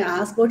I may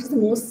ask, what is the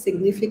most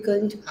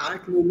significant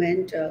art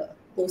movement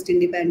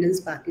post-independence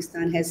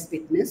Pakistan has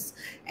witnessed,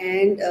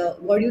 and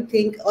what do you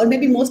think, or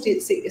maybe most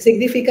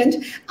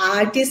significant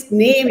artist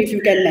name, if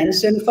you can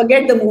mention?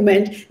 Forget the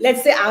movement.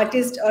 Let's say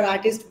artist or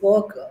artist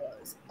work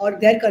or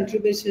their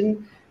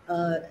contribution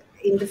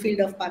in the field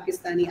of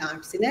Pakistani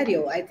art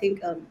scenario. I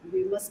think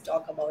we must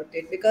talk about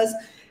it, because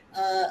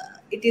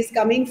it is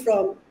coming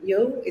from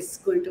you. It's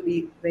going to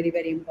be very,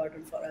 very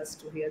important for us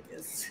to hear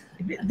this.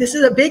 This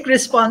is a big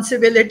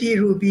responsibility,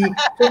 Ruby,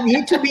 for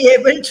me to be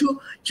able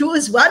to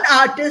choose one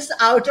artist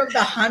out of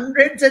the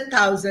hundreds and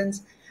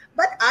thousands.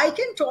 But I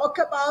can talk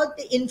about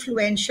the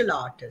influential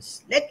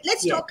artists.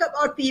 Let's talk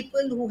about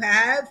people who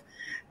have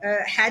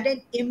had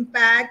an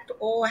impact,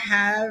 or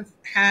have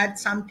had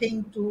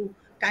something to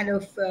kind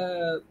of,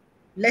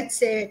 let's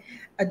say,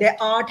 their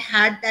art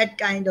had that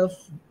kind of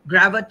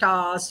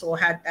gravitas, or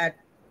had that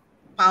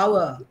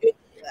power.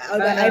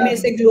 I may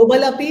say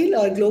global appeal,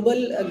 or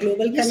global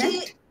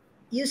connect.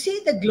 You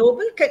see,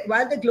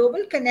 while the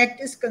global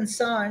connect is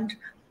concerned,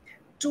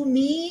 to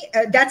me,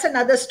 that's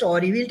another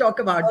story. We'll talk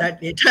about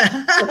that later.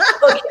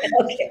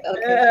 Okay.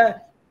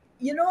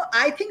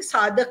 I think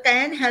Sadiq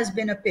Khan has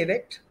been a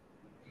pivot,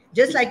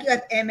 just like you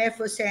have M.F.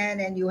 Hussain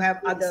and you have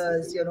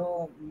others.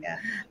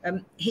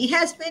 He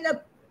has been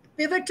a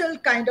pivotal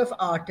kind of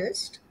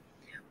artist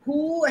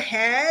who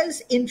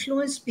has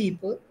influenced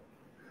people.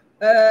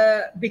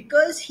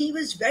 Because he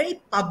was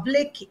very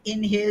public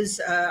in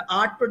his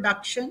art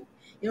production.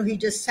 He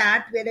just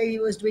sat wherever he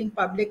was doing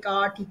public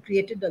art. He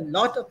created a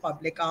lot of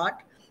public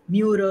art,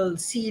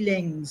 murals,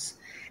 ceilings,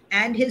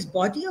 and his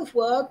body of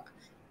work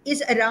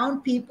is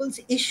around people's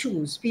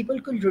issues.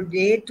 People could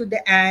relate to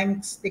the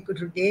angst, they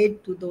could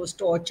relate to those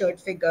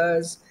tortured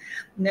figures.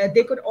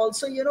 They could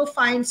also,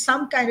 find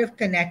some kind of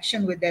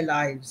connection with their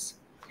lives.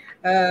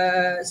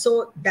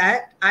 So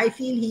that, I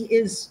feel, he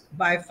is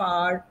by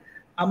far,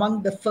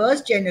 among the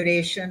first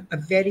generation, a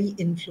very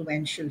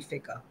influential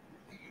figure.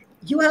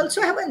 You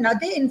also have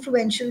another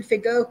influential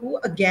figure who,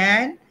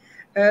 again,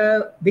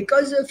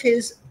 because of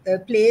his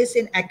place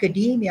in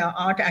academia,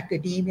 art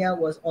academia,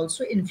 was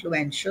also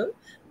influential.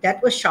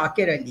 That was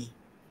Shakir Ali.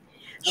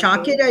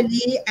 Shakir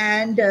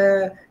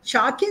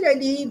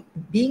Ali,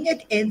 being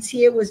at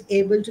NCA, was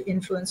able to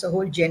influence a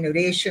whole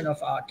generation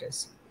of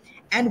artists.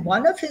 And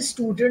one of his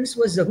students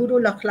was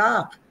Zahurul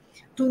Akhlaq.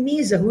 To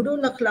me,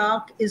 Zahurul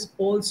Akhlaq is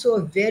also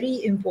a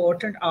very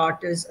important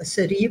artist, a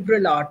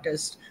cerebral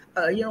artist.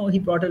 He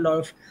brought a lot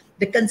of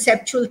the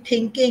conceptual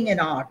thinking in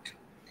art.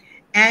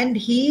 And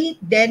he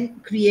then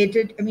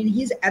created,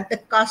 he's at the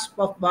cusp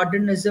of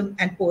modernism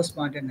and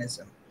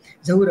postmodernism,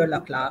 Zahurul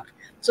Akhlaq.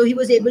 So he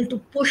was able to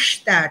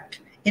push that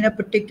in a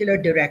particular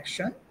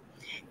direction.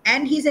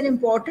 And he's an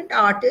important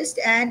artist.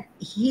 And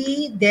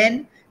he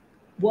then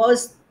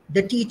was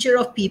the teacher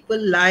of people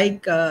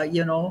like,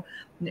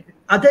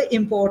 other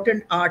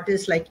important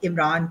artists like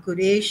Imran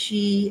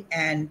Qureshi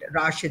and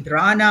Rashid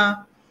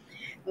Rana.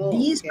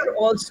 This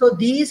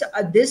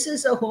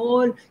is a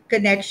whole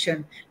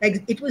connection.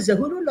 Like, it was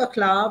Zahurul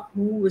Akhlaq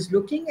who was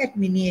looking at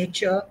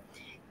miniature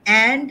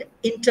and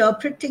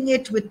interpreting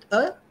it with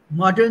a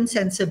modern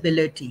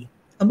sensibility,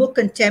 a more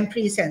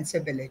contemporary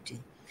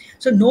sensibility.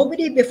 So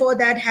nobody before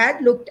that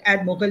had looked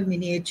at Mughal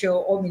miniature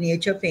or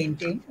miniature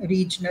painting,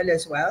 regional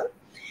as well,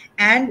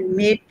 and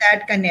made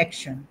that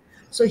connection.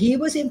 So he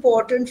was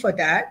important for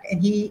that,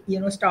 and he,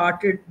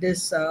 started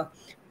this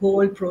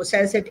whole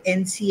process at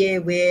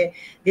NCA where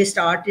they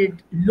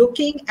started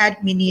looking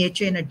at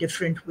miniature in a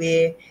different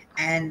way,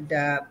 and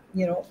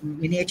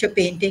miniature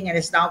painting, and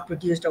has now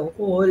produced a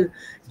whole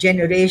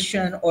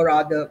generation, or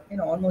rather,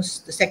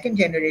 almost the second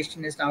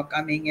generation is now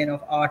coming in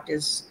of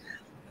artists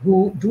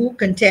who do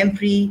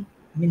contemporary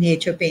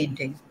miniature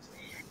painting.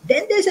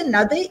 Then there's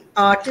another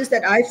artist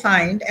that I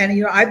find,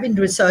 and I've been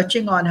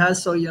researching on her,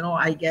 so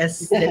I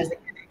guess there is a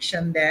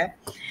connection there,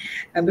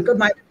 because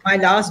my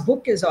last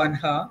book is on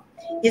her,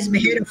 is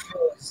Meher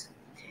Afroz.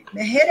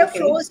 Meher Okay.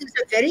 Afroz is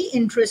a very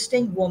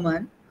interesting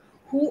woman,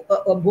 who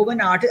a woman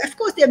artist. Of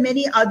course, there are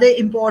many other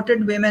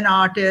important women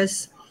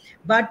artists,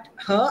 but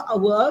her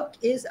work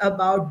is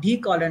about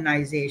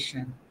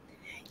decolonization.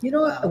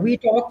 Wow. We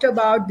talked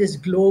about this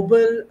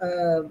global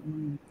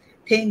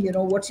thing.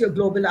 What's your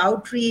global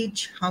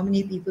outreach? How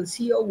many people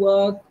see your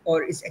work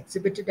or is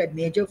exhibited at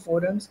major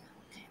forums?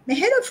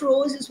 Meher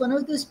Afroz is one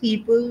of those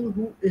people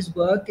who his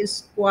work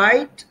is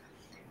quite,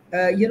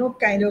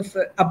 kind of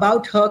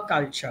about her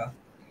culture.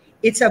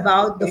 It's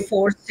about the Okay.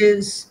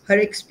 forces, her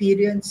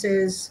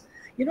experiences,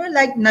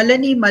 like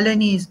Nalini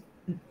Malani's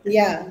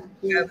Yeah.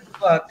 Mm.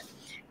 work.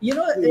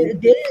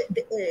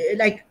 Mm.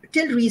 Like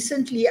till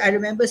recently, I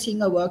remember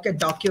seeing her work at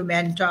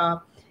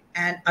Documenta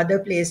and other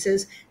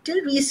places.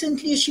 Till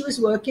recently, she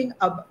was working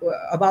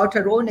about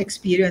her own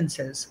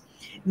experiences.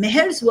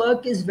 Meher's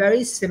work is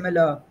very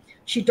similar.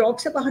 She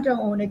talks about her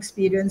own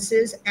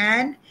experiences,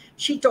 and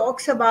she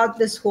talks about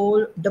this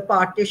whole the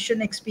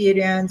partition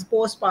experience,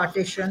 post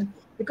partition,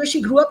 because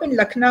she grew up in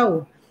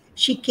Lucknow.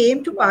 She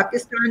came to Wow.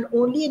 Pakistan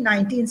only in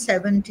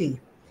 1970.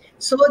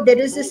 So there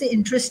is this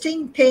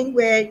interesting thing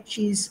where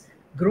she's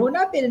grown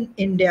up in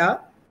India,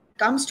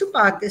 comes to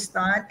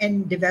Pakistan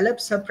and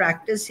develops her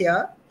practice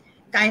here,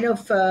 kind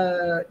of,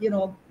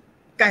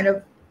 kind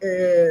of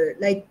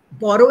like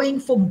borrowing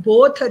from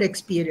both her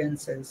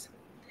experiences.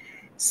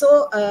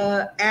 So,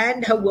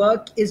 and her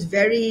work is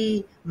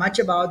very much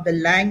about the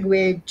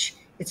language.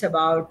 It's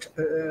about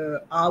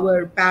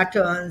our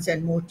patterns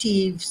and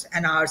motifs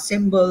and our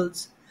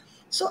symbols.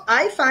 So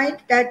I find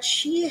that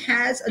she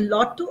has a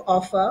lot to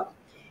offer.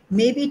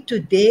 Maybe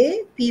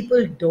today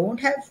people don't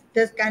have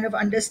this kind of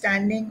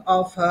understanding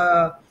of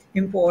her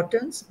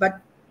importance,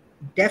 but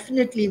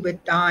definitely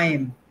with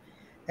time,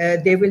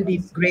 there Of will be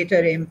course.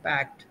 greater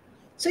impact.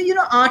 So,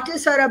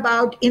 artists are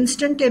about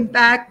instant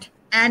impact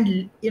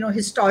and,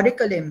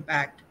 historical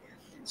impact.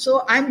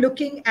 So I'm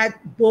looking at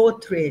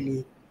both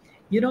really,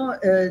 Wow.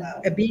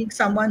 being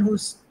someone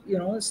who's,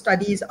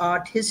 studies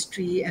art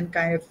history and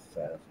kind of,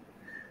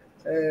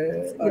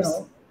 Of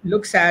course.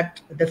 looks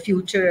at the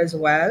future as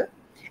well.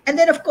 And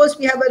then, of course,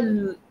 we have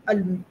a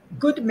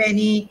good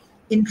many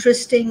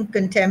interesting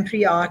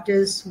contemporary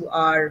artists who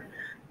are,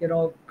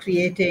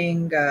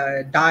 creating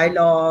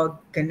dialogue,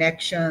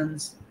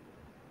 connections.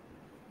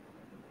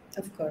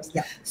 Of course.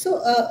 Yeah.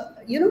 So,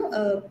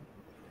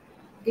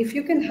 if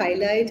you can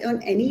highlight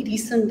on any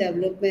recent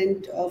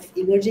development of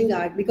emerging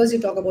art, because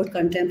you talk about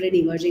contemporary and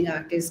emerging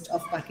artists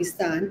of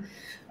Pakistan,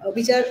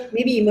 which are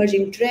maybe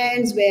emerging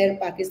trends where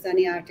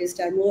Pakistani artists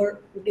are more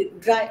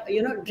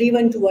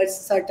driven towards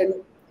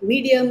certain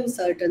medium,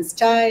 certain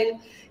style,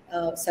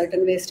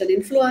 certain Western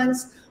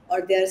influence,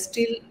 or they are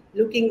still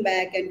looking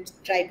back and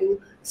try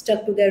to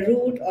stuck to their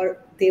root, or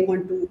they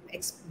want to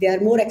they are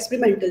more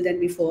experimental than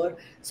before.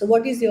 So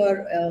what is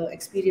your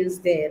experience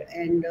there,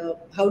 and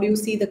how do you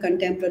see the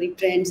contemporary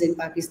trends in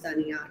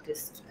Pakistani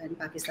artists and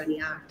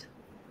Pakistani art?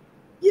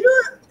 You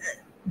know,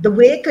 the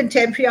way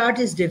contemporary art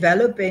is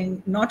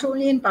developing, not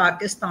only in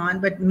Pakistan,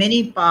 but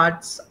many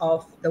parts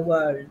of the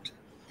world,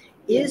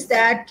 is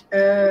Yes.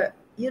 that,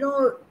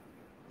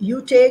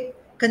 you take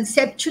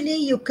conceptually,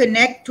 you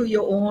connect to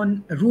your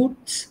own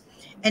roots,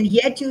 and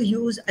yet you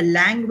use a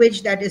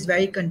language that is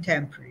very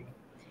contemporary.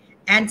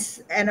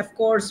 And of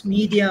course,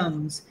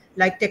 mediums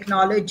like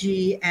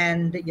technology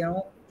and,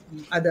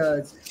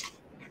 others.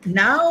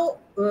 Now,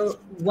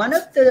 one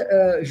of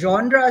the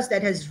genres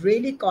that has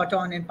really caught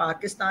on in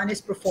Pakistan is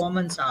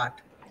performance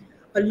art.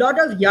 A lot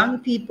of young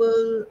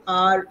people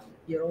are,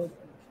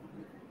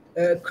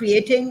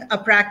 creating a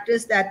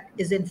practice that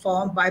is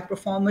informed by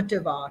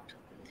performative art.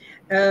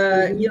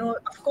 Mm-hmm.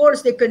 Of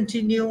course, they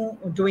continue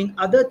doing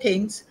other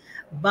things,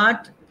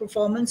 but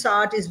performance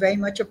art is very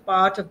much a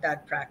part of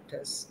that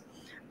practice.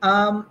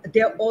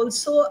 There are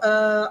also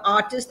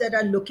artists that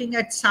are looking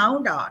at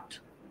sound art.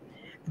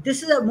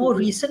 This is a more Mm-hmm.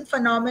 recent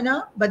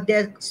phenomena, but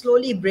they're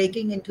slowly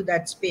breaking into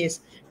that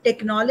space.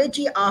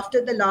 Technology after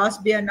the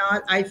last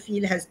Biennale, I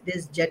feel, has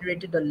this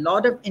generated a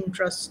lot of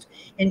interest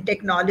in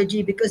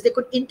technology because they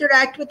could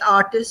interact with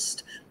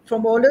artists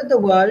from all over the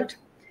world,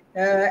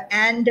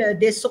 and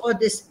they saw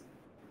this,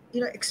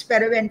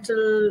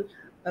 experimental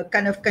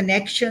kind of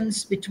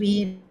connections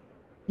between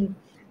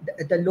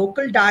the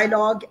local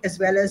dialogue as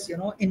well as,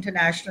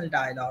 international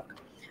dialogue.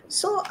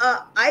 So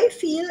I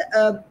feel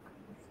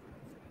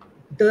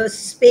the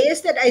space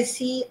that I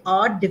see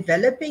art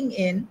developing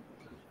in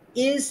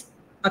is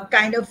a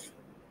kind of,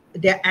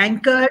 they're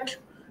anchored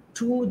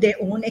to their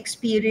own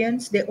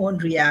experience, their own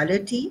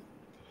reality,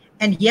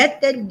 and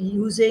yet they're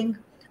using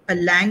a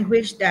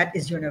language that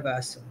is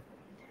universal.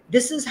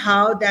 This is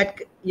how that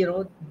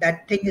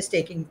thing is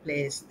taking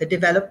place, the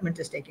development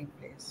is taking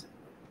place.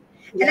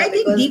 And Yeah, I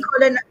think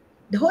because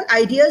the whole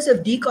ideas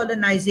of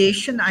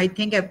decolonization, I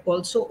think, have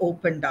also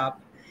opened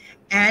up.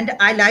 And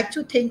I like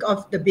to think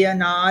of the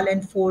Biennale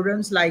and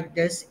forums like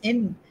this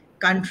in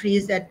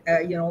countries that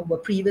were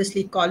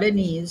previously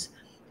colonies,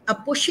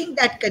 are pushing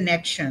that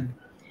connection.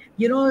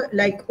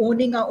 Like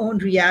owning our own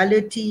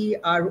reality,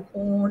 our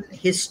own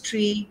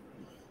history.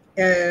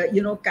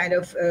 Kind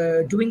of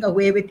doing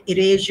away with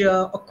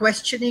erasure or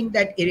questioning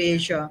that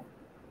erasure.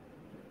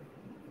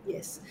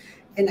 yes,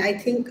 and I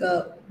think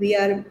we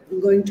are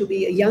going to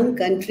be young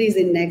countries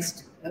in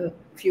next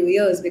few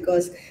years,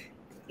 because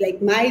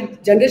like my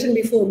generation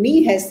before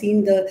me has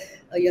seen the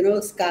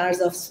scars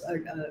of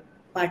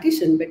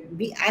partition, but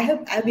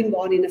I've been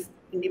born in a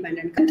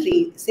independent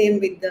country. Same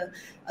with the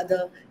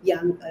other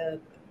young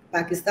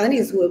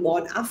Pakistanis who were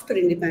born after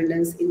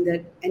independence.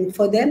 And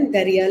for them,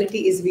 the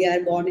reality is we are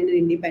born in an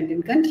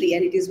independent country,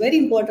 and it is very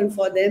important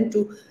for them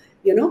to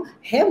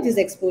have this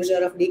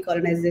exposure of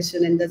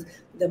decolonization and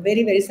the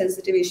very very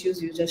sensitive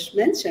issues you just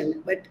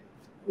mentioned. But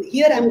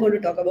here I'm going to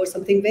talk about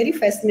something very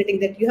fascinating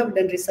that you have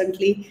done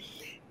recently,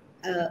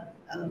 uh,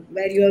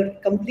 where you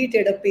have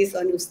completed a piece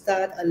on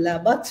Ustad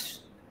Allah Bakhsh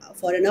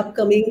for an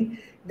upcoming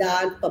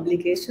Daan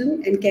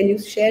publication. And can you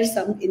share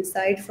some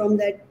insight from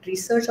that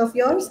research of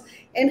yours?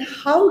 And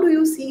how do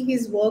you see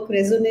his work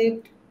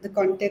resonate the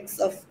context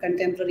of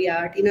contemporary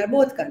art in our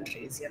both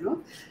countries?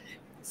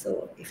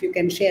 So if you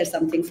can share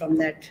something from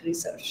that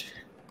research.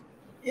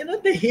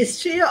 The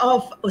history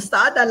of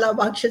Ustad Allah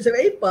Bakhsh is a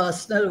very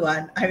personal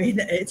one. I mean,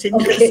 it's Okay.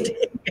 interesting.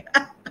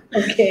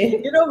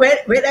 Okay.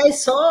 When I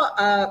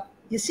saw,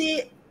 you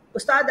see,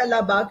 Ustad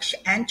Allah Bakhsh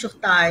and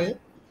Chughtai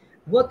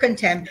were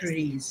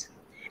contemporaries.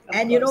 Of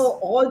And, course.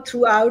 all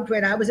throughout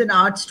when I was an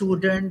art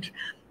student,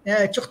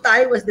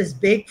 Chughtai was this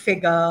big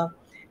figure,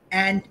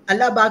 and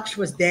Allah Bakhsh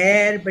was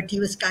there, but he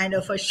was kind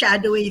of a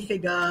shadowy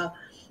figure.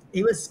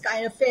 He was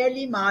kind of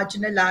fairly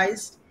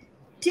marginalized.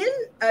 Till,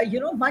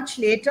 much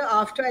later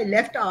after I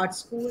left art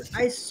school,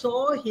 I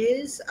saw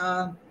his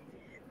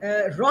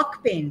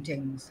rock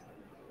paintings.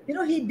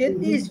 He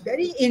did these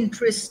very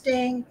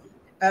interesting,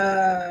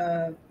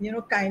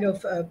 kind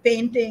of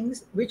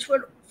paintings which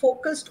were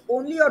focused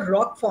only on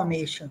rock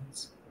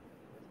formations.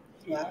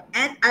 Wow.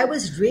 And I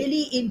was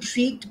really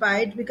intrigued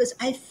by it because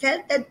I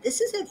felt that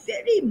this is a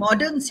very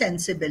modern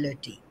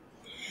sensibility.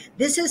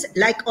 This is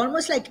like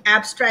almost like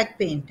abstract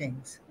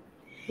paintings.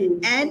 Hmm.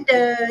 And,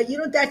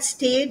 that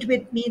stayed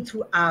with me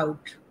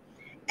throughout.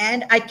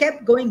 And I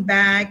kept going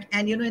back.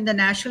 And, in the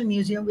National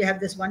Museum, we have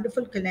this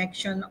wonderful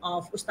collection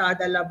of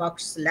Ustad Allah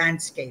Bakhsh's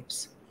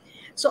landscapes.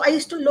 So I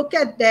used to look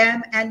at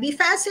them and be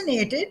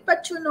fascinated,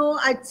 but,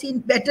 I'd seen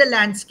better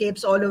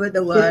landscapes all over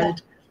the Yeah.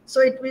 world.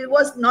 So it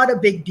was not a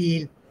big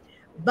deal.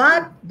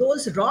 But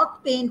those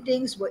rock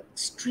paintings were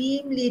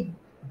extremely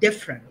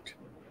different.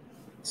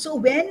 So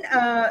when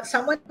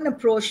someone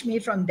approached me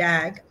from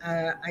DAG,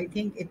 I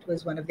think it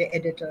was one of the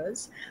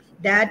editors,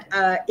 that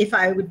if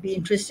I would be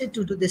interested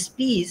to do this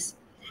piece,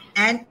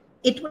 and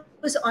it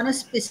was on a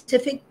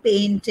specific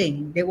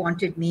painting they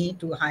wanted me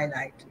to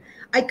highlight.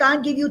 I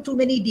can't give you too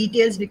many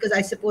details because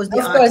I suppose the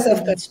Of course, article of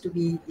course. needs to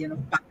be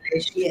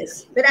published.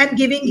 Yes. But I'm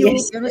giving you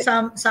Yes.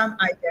 some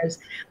ideas.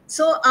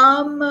 So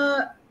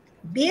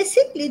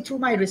basically through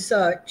my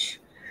research,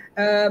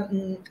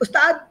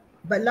 Ustad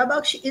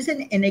Ballabaksh is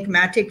an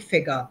enigmatic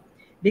figure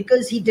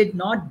because he did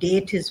not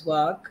date his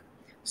work.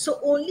 So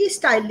only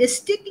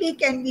stylistically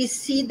can we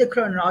see the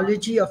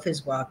chronology of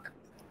his work.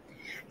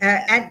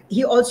 And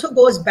he also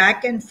goes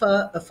back and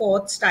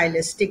forth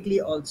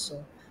stylistically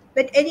also.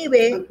 But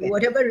anyway, Okay.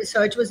 whatever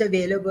research was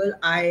available,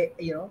 I,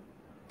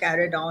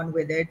 carried on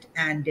with it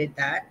and did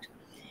that.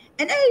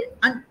 And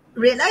I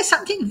realized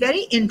something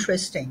very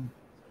interesting,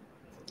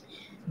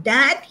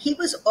 that he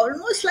was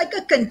almost like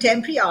a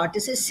contemporary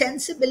artist. His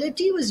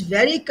sensibility was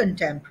very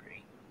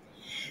contemporary.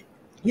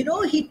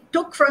 He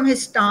took from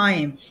his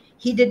time.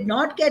 He did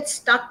not get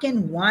stuck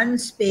in one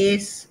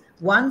space,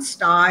 one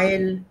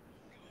style.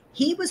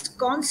 He was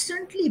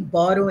constantly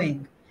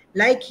borrowing.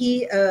 Like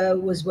he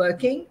was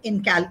working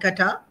in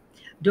Calcutta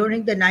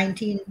during the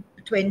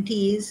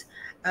 1920s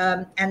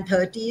and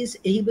 30s.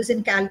 He was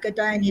in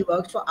Calcutta and he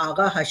worked for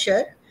Aga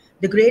Hashar,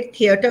 the great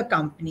theater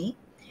company.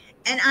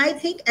 And I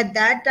think at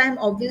that time,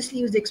 obviously,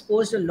 he was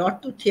exposed a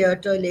lot to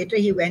theater. Later,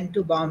 he went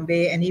to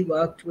Bombay and he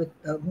worked with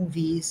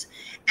movies.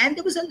 And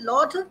there was a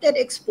lot of that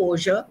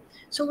exposure.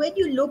 So when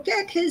you look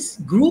at his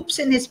groups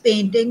in his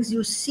paintings,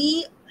 you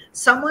see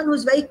someone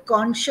who's very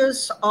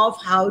conscious of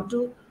how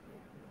to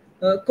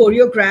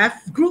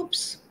choreograph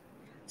groups,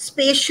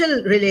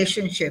 spatial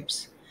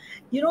relationships.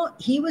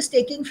 He was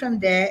taking from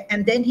there,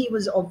 and then he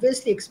was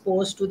obviously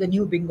exposed to the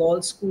new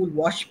Bengal school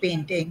wash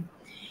painting.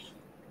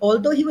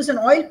 Although he was an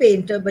oil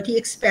painter, but he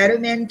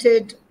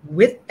experimented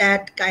with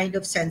that kind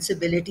of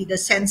sensibility, the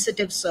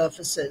sensitive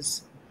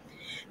surfaces.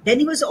 Then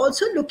he was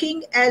also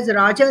looking as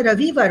Raja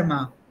Ravi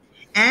Verma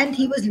and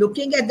he was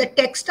looking at the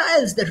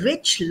textiles, the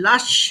rich,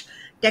 lush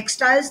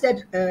textiles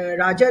that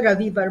Raja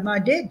Ravi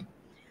Verma did.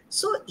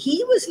 So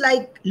he was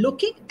like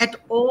looking at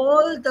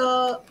all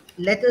the,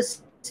 let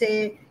us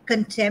say,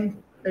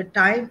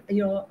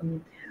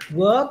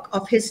 work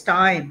of his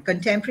time,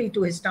 contemporary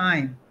to his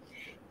time,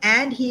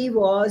 and he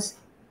was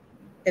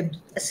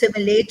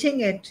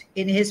assimilating it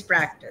in his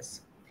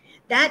practice.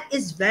 That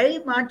is very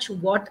much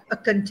what a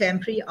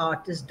contemporary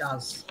artist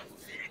does.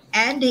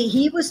 And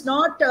he was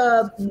not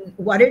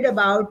worried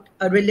about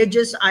a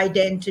religious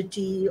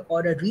identity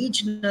or a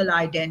regional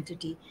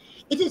identity.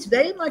 It is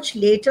very much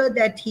later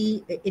that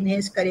he, in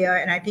his career,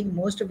 and I think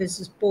most of his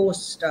is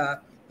post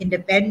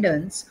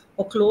independence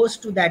or close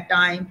to that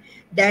time,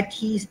 that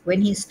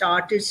when he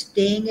started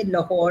staying in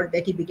Lahore,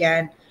 that he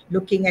began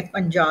looking at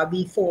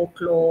Punjabi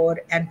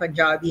folklore and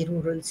Punjabi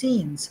rural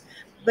scenes.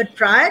 But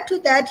prior to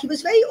that, he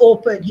was very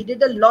open. He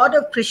did a lot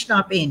of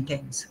Krishna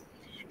paintings.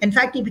 In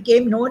fact, he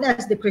became known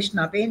as the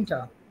Krishna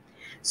painter.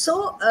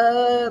 So,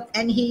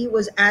 and he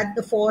was at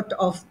the port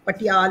of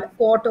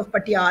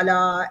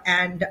Patiala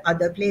and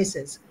other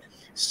places.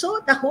 So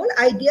the whole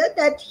idea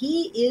that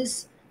he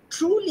is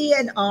truly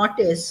an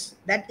artist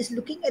that is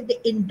looking at the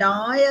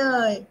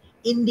entire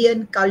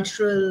Indian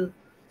cultural,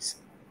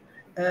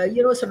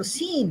 sort of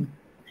scene,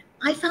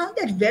 I found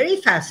that very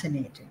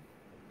fascinating.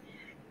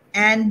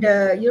 And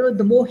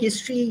the more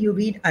history you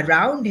read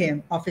around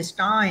him of his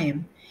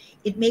time,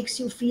 it makes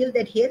you feel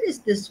that here is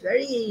this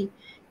very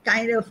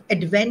kind of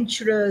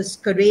adventurous,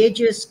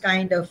 courageous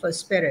kind of a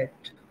spirit.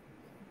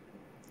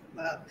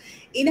 Wow.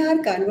 In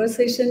our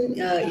conversation,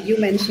 you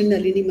mentioned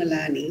Nalini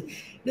Malani.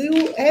 Do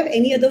you have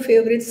any other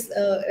favorites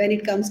when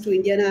it comes to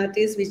Indian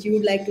artists which you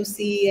would like to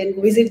see and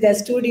visit their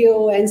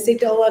studio and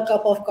sit over a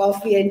cup of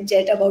coffee and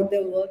chat about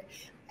their work?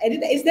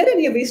 And is there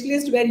any wish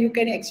list where you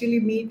can actually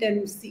meet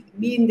and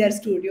be in their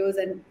studios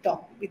and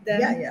talk with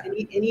them? Yeah, yeah.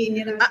 Any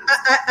Indian artists?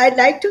 I'd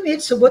like to meet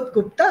Subodh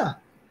Gupta.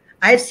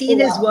 I've seen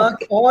his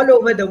work all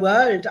over the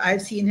world.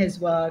 I've seen his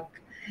work.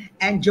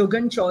 And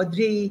Jogan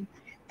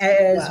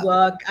Chaudhary's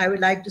work, I would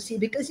like to see,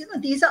 because,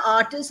 these are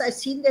artists. I've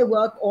seen their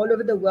work all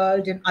over the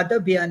world in other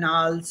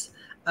biennales.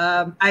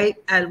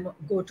 I'll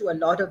go to a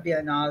lot of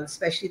biennales,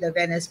 especially the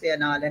Venice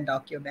Biennale and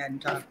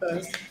Documenta.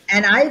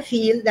 And I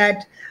feel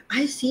that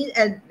I see,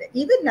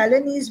 even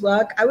Nalini's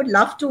work, I would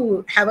love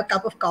to have a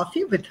cup of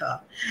coffee with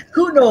her.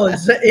 Who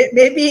knows?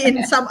 Maybe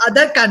in some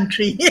other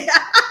country.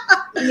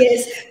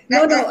 Yes.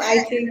 No,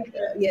 I think,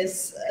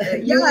 yes.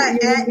 You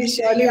will be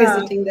surely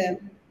visiting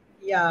them.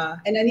 Yeah.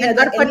 And any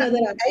other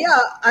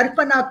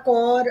Arpana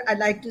Kaur, I'd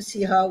like to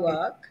see her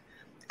work.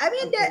 I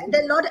mean,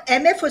 there are a lot of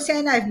M.F.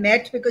 Hussain I've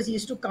met because he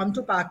used to come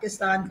to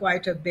Pakistan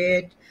quite a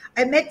bit.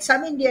 I met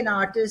some Indian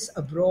artists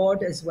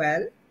abroad as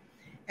well.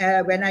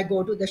 When I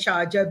go to the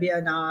Sharjah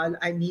Biennale,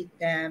 I meet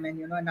them and,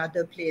 in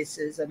other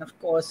places. And of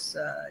course,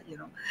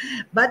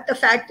 but the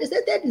fact is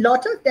that there are a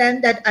lot of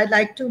them that I'd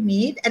like to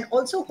meet and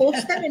also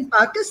host them in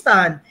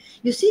Pakistan.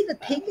 You see, the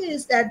thing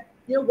is that,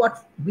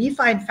 what we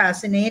find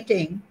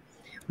fascinating,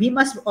 we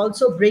must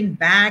also bring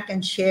back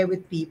and share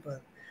with people.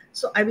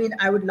 So, I mean,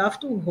 I would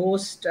love to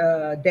host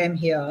them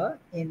here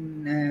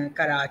in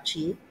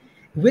Karachi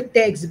with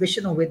their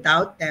exhibition or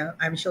without them.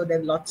 I'm sure they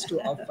have lots to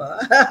offer.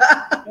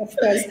 Of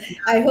course.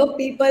 I hope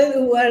people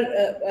who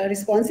are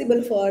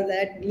responsible for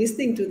that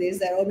listening to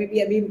this, or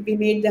maybe we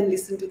made them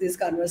listen to this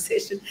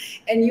conversation.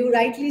 And you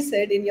rightly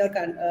said in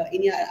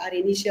our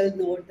initial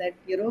note that,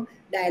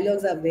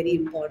 dialogues are very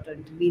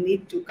important. We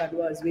need to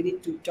converse, we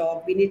need to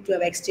talk, we need to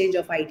have exchange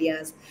of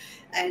ideas.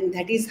 And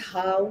that is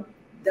how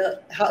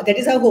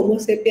Homo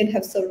sapien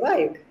have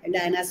survived and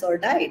dinosaur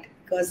died,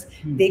 because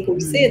they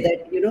could say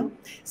that,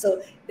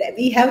 so that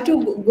we have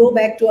to go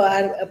back to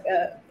our,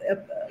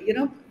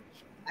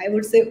 I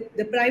would say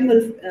the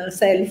primal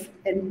self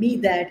and be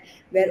that,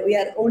 where we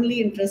are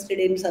only interested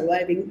in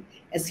surviving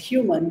as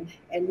human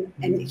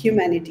and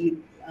humanity,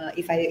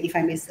 if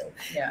I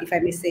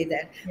may say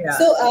that. Yeah.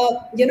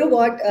 So, you know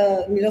what,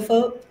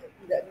 Niilofur,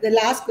 the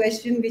last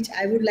question which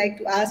I would like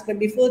to ask, but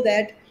before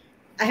that,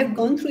 I have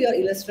gone through your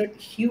illustrated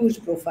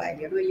huge profile.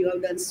 You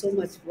have done so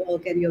much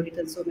work and you have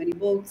written so many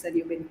books and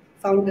you've been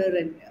founder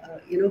and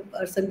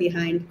person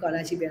behind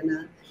Karachi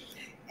Biennale.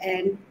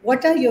 And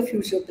what are your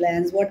future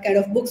plans? What kind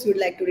of books you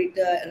would like to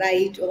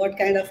write? Or what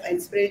kind of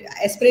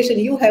aspiration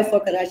you have for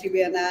Karachi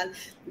Biennale?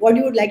 What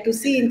you would like to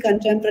see in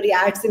contemporary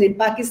art scene in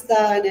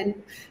Pakistan?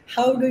 And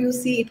how do you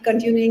see it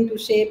continuing to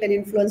shape and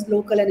influence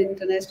local and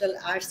international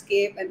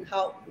artscape? And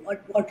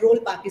what role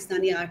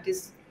Pakistani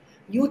artists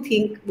you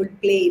think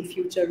would play in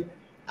future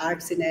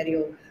art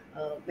scenario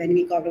when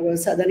we talk about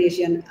Southern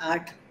Asian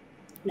art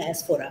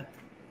diaspora?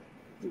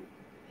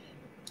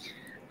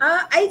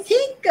 I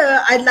think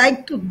I'd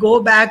like to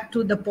go back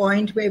to the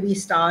point where we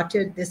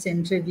started this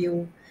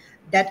interview,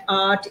 that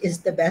art is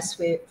the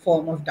best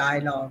form of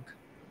dialogue,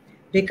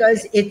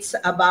 because it's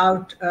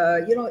about,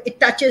 it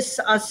touches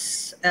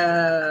us,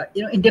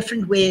 in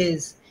different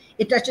ways.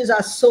 It touches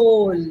our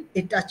soul,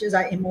 it touches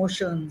our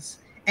emotions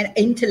and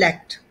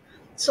intellect.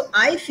 So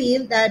I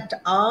feel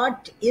that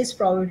art is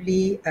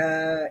probably,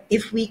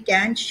 if we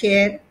can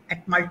share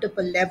at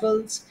multiple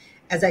levels,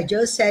 as I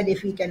just said,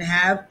 if we can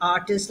have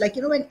artists like,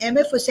 when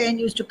MF Hussain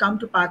used to come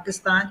to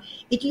Pakistan,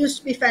 it used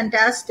to be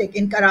fantastic.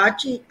 In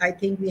Karachi, I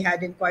think we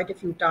had him quite a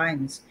few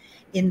times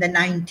in the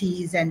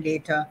 90s and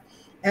later.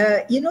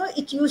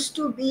 It used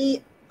to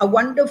be a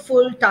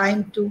wonderful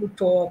time to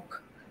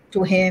talk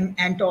to him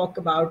and talk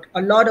about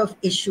a lot of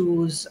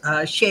issues,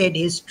 shared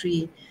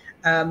history.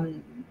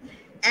 Um,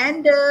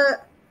 and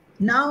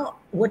now,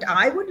 what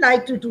I would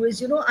like to do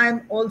is,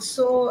 I'm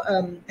also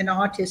an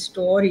art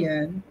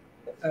historian,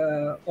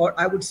 or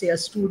I would say a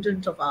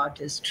student of art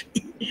history.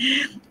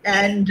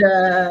 And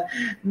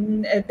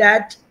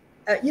that,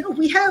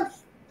 we have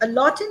a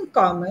lot in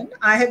common.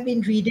 I have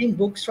been reading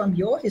books from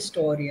your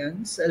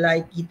historians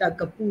like Geeta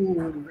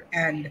Kapoor,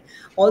 and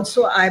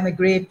also I'm a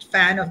great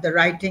fan of the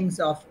writings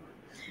of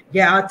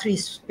Gayatri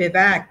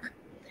Spivak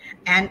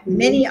and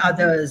many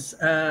others,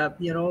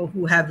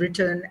 who have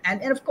written.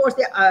 And of course,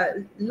 there are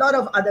a lot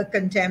of other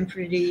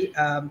contemporary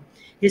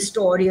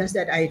historians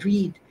that I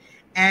read.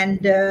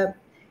 And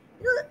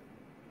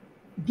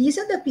these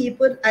are the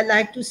people I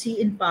like to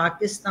see in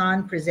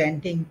Pakistan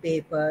presenting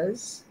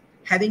papers,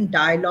 having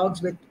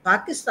dialogues with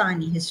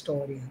Pakistani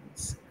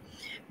historians,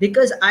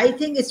 because I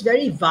think it's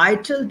very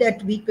vital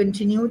that we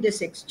continue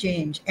this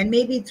exchange. And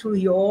maybe through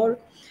your,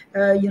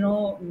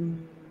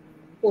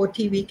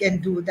 Pothi, we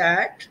can do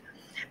that.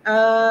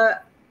 Uh,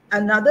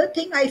 Another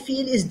thing I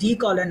feel is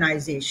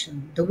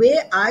decolonization. The way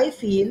I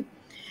feel,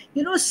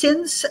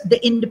 since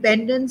the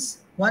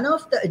independence, one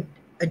of the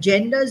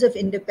agendas of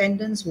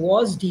independence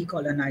was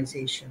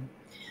decolonization,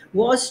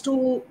 was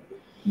to,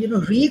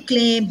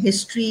 reclaim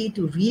history,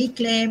 to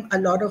reclaim a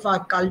lot of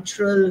our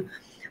cultural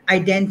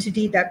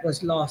identity that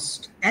was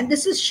lost. And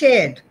this is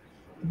shared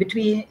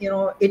between,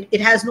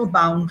 it has no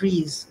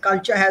boundaries.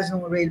 Culture has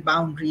no real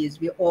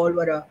boundaries. We all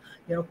were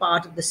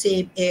part of the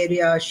same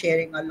area,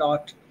 sharing a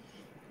lot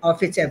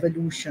of its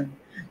evolution.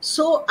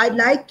 So I'd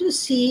like to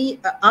see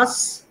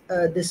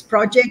this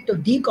project of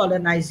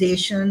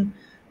decolonization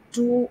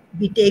to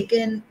be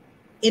taken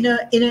in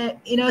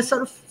a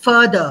sort of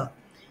further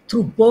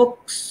through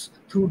books,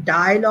 through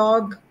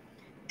dialogue,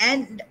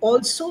 and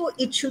also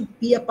it should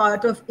be a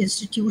part of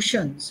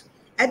institutions.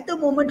 At the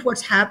moment,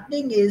 what's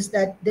happening is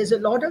that there's a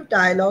lot of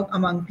dialogue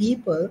among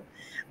people,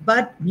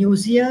 but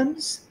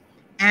museums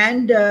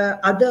and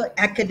other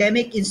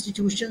academic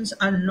institutions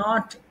are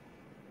not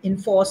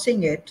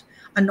enforcing it,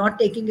 are not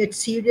taking it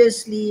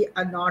seriously,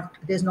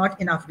 there's not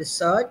enough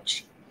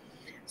research.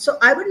 So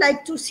I would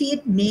like to see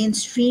it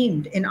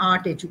mainstreamed in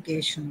art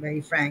education, very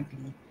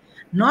frankly,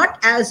 not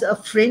as a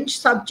fringe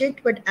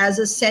subject, but as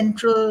a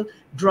central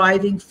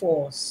driving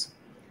force.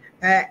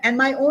 And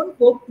my own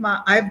book,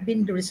 I've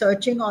been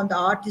researching on the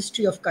art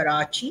history of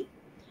Karachi,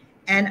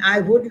 and I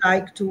would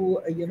like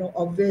to,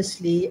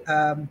 obviously,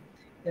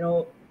 you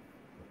know,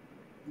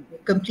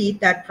 complete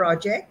that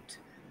project.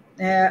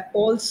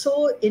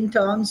 Also, in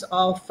terms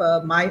of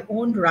my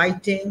own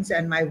writings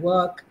and my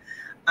work,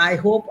 I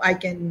hope I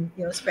can,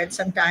 spend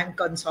some time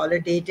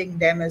consolidating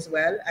them as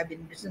well. I've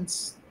been written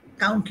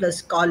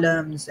countless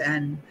columns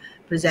and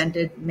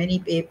presented many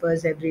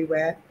papers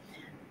everywhere.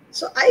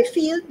 So I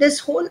feel this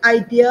whole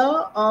idea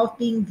of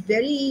being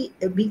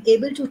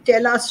able to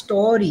tell our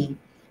story,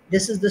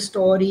 this is the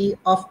story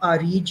of our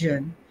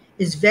region,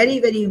 is very,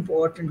 very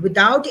important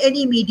without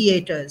any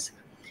mediators.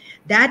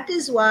 That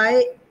is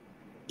why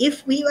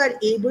if we are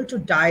able to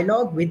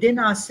dialogue within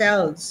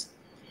ourselves,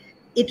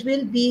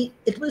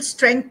 it will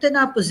strengthen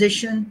our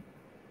position.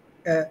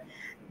 uh,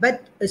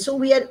 but so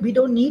we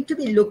don't need to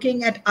be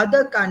looking at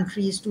other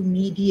countries to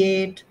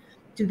mediate,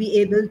 to be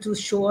able to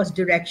show us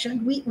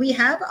direction. We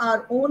have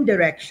our own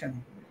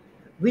direction,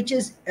 which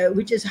is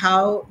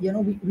how,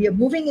 we are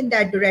moving in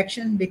that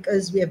direction,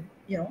 because we are,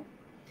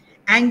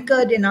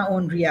 anchored in our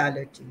own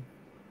reality.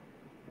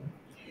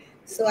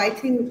 So I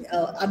think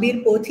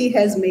Abir Pothi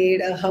has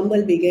made a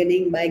humble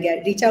beginning by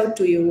reach out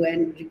to you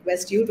and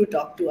request you to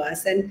talk to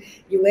us, and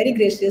you very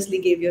graciously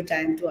gave your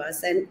time to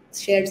us and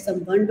shared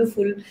some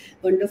wonderful,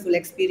 wonderful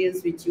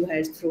experience which you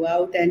had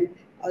throughout, and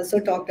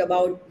also talked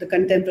about the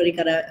contemporary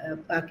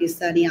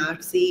Pakistani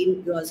art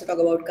scene. You also talk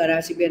about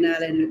Karachi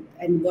Biennale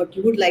and what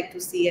you would like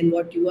to see and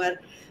what you are.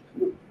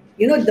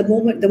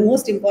 The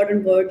most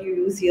important word you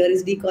use here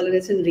is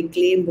decolonization.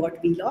 Reclaim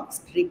what we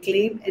lost,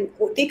 reclaim and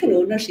take an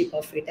ownership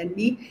of it, and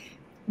be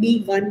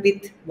one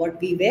with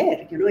what we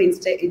wear,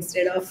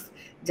 instead of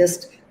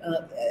just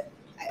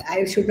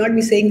I should not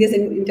be saying this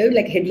in terms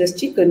like headless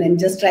chicken and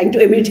just trying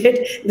to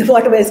imitate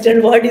what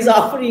Western world is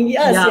offering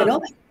us. Yeah,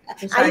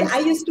 I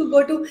used to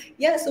go to,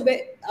 so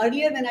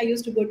earlier when I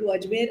used to go to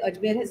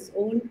Ajmer has its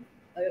own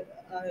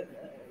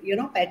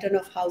pattern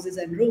of houses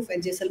and roof,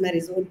 and Jaisalmer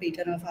his own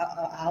pattern of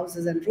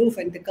houses and roof,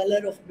 and the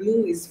color of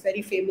blue is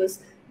very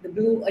famous, the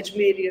blue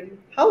Ajmerian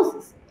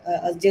houses,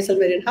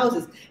 Jaisalmerian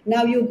houses.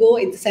 Now you go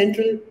in the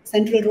central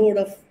road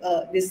of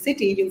this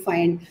city, you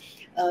find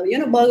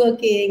Burger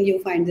King,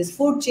 you find these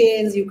food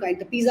chains, you find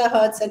the Pizza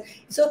Huts, and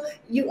so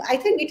I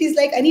think it is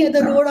like any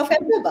other road of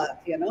Ahmedabad.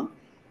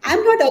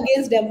 I'm not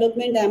against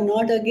development. I'm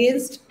not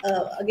against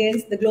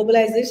the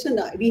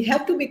globalization. We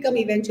have to become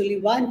eventually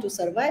one to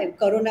survive.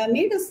 Corona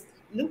made us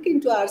look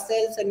into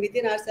ourselves and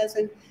within ourselves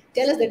and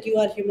tell us that you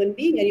are a human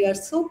being and you are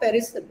so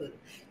perishable.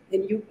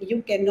 And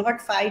you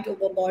cannot fight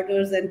over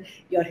borders and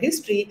your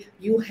history.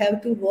 You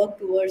have to work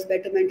towards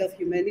betterment of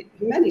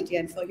humanity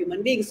and for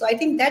human beings. So I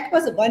think that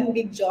was one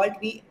big jolt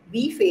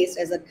we faced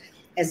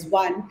as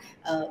one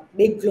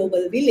big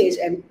global village,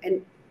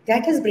 and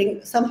that has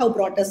somehow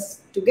brought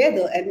us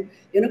together and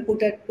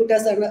put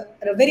us on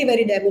a very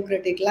very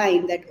democratic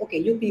line that okay,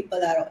 you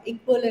people are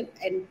equal,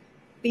 and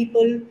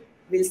people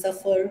will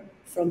suffer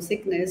from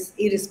sickness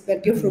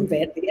irrespective from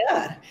where they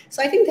are.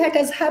 So I think that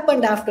has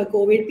happened after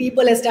COVID.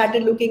 People have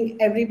started looking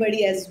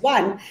everybody as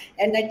one,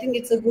 and I think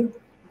it's a good.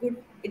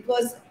 It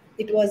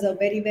was a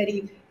very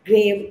very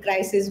grave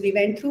crisis we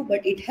went through,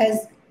 but it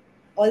has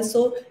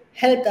also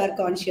helped our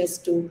conscience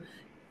to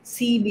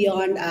see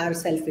beyond our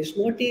selfish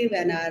motive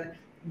and our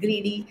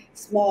greedy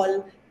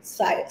small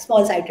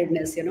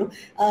sightedness.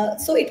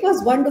 So it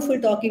was wonderful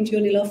talking to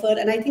you, Nilofer,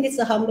 and I think it's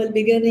a humble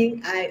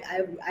beginning.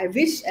 I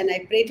wish and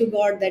I pray to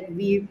God that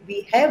we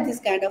have this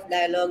kind of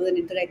dialogue and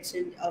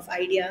interaction of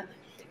idea,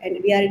 and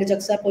we are in a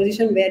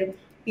juxtaposition where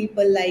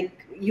people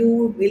like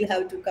you will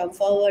have to come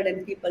forward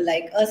and people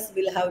like us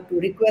will have to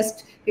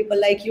request people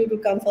like you to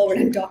come forward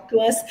and talk to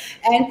us.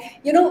 And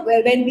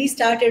when we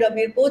started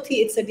Abir Pothi,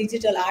 it's a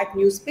digital art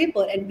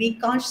newspaper, and we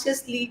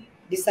consciously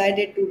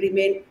decided to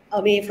remain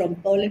away from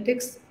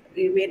politics,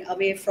 remain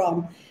away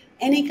from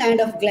any kind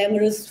of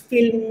glamorous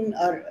film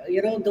or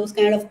those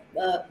kind of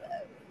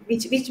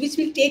which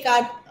will take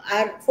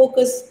our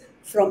focus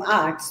from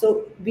art.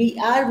 So we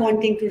are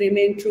wanting to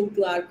remain true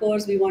to our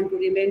course. We want to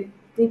remain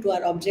true to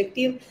our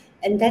objective,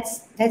 and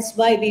that's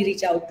why we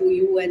reach out to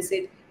you and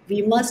said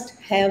we must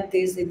have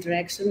this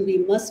interaction. We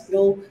must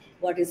know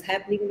what is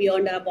happening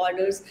beyond our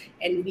borders,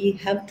 and we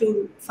have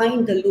to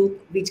find the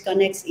loop which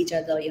connects each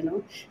other.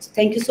 So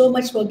thank you so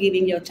much for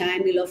giving your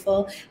time,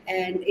 Niilofur,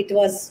 and it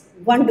was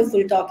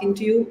wonderful talking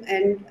to you.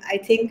 And I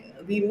think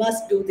we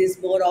must do this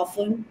more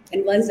often.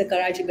 And once the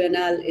Karachi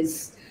Biennale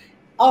is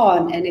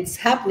on and it's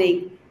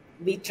happening,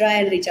 we try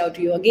and reach out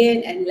to you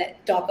again and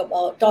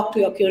talk to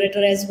your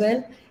curator as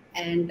well.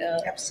 And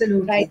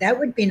absolutely, that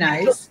would be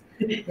nice.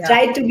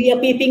 Try to be a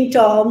peeping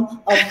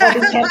tom of what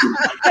is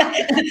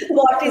happening.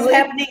 What is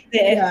happening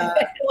there? Yeah,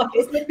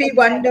 it would be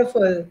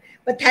wonderful.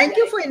 But thank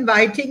you for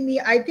inviting me.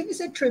 I think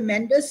it's a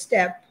tremendous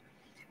step.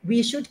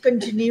 We should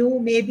continue,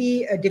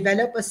 maybe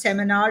develop a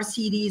seminar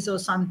series or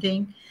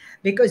something,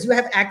 because you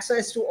have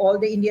access to all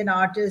the Indian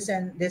artists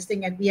and this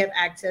thing, and we have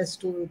access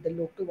to the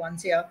local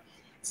ones here.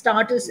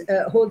 Start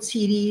a whole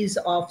series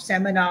of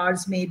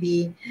seminars,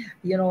 maybe,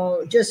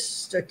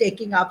 just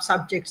taking up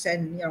subjects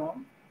and,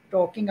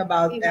 talking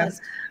about them.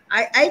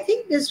 I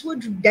think this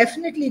would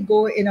definitely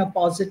go in a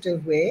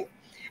positive way.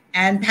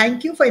 And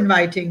thank you for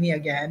inviting me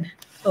again.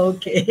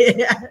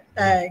 Okay.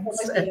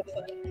 Thanks.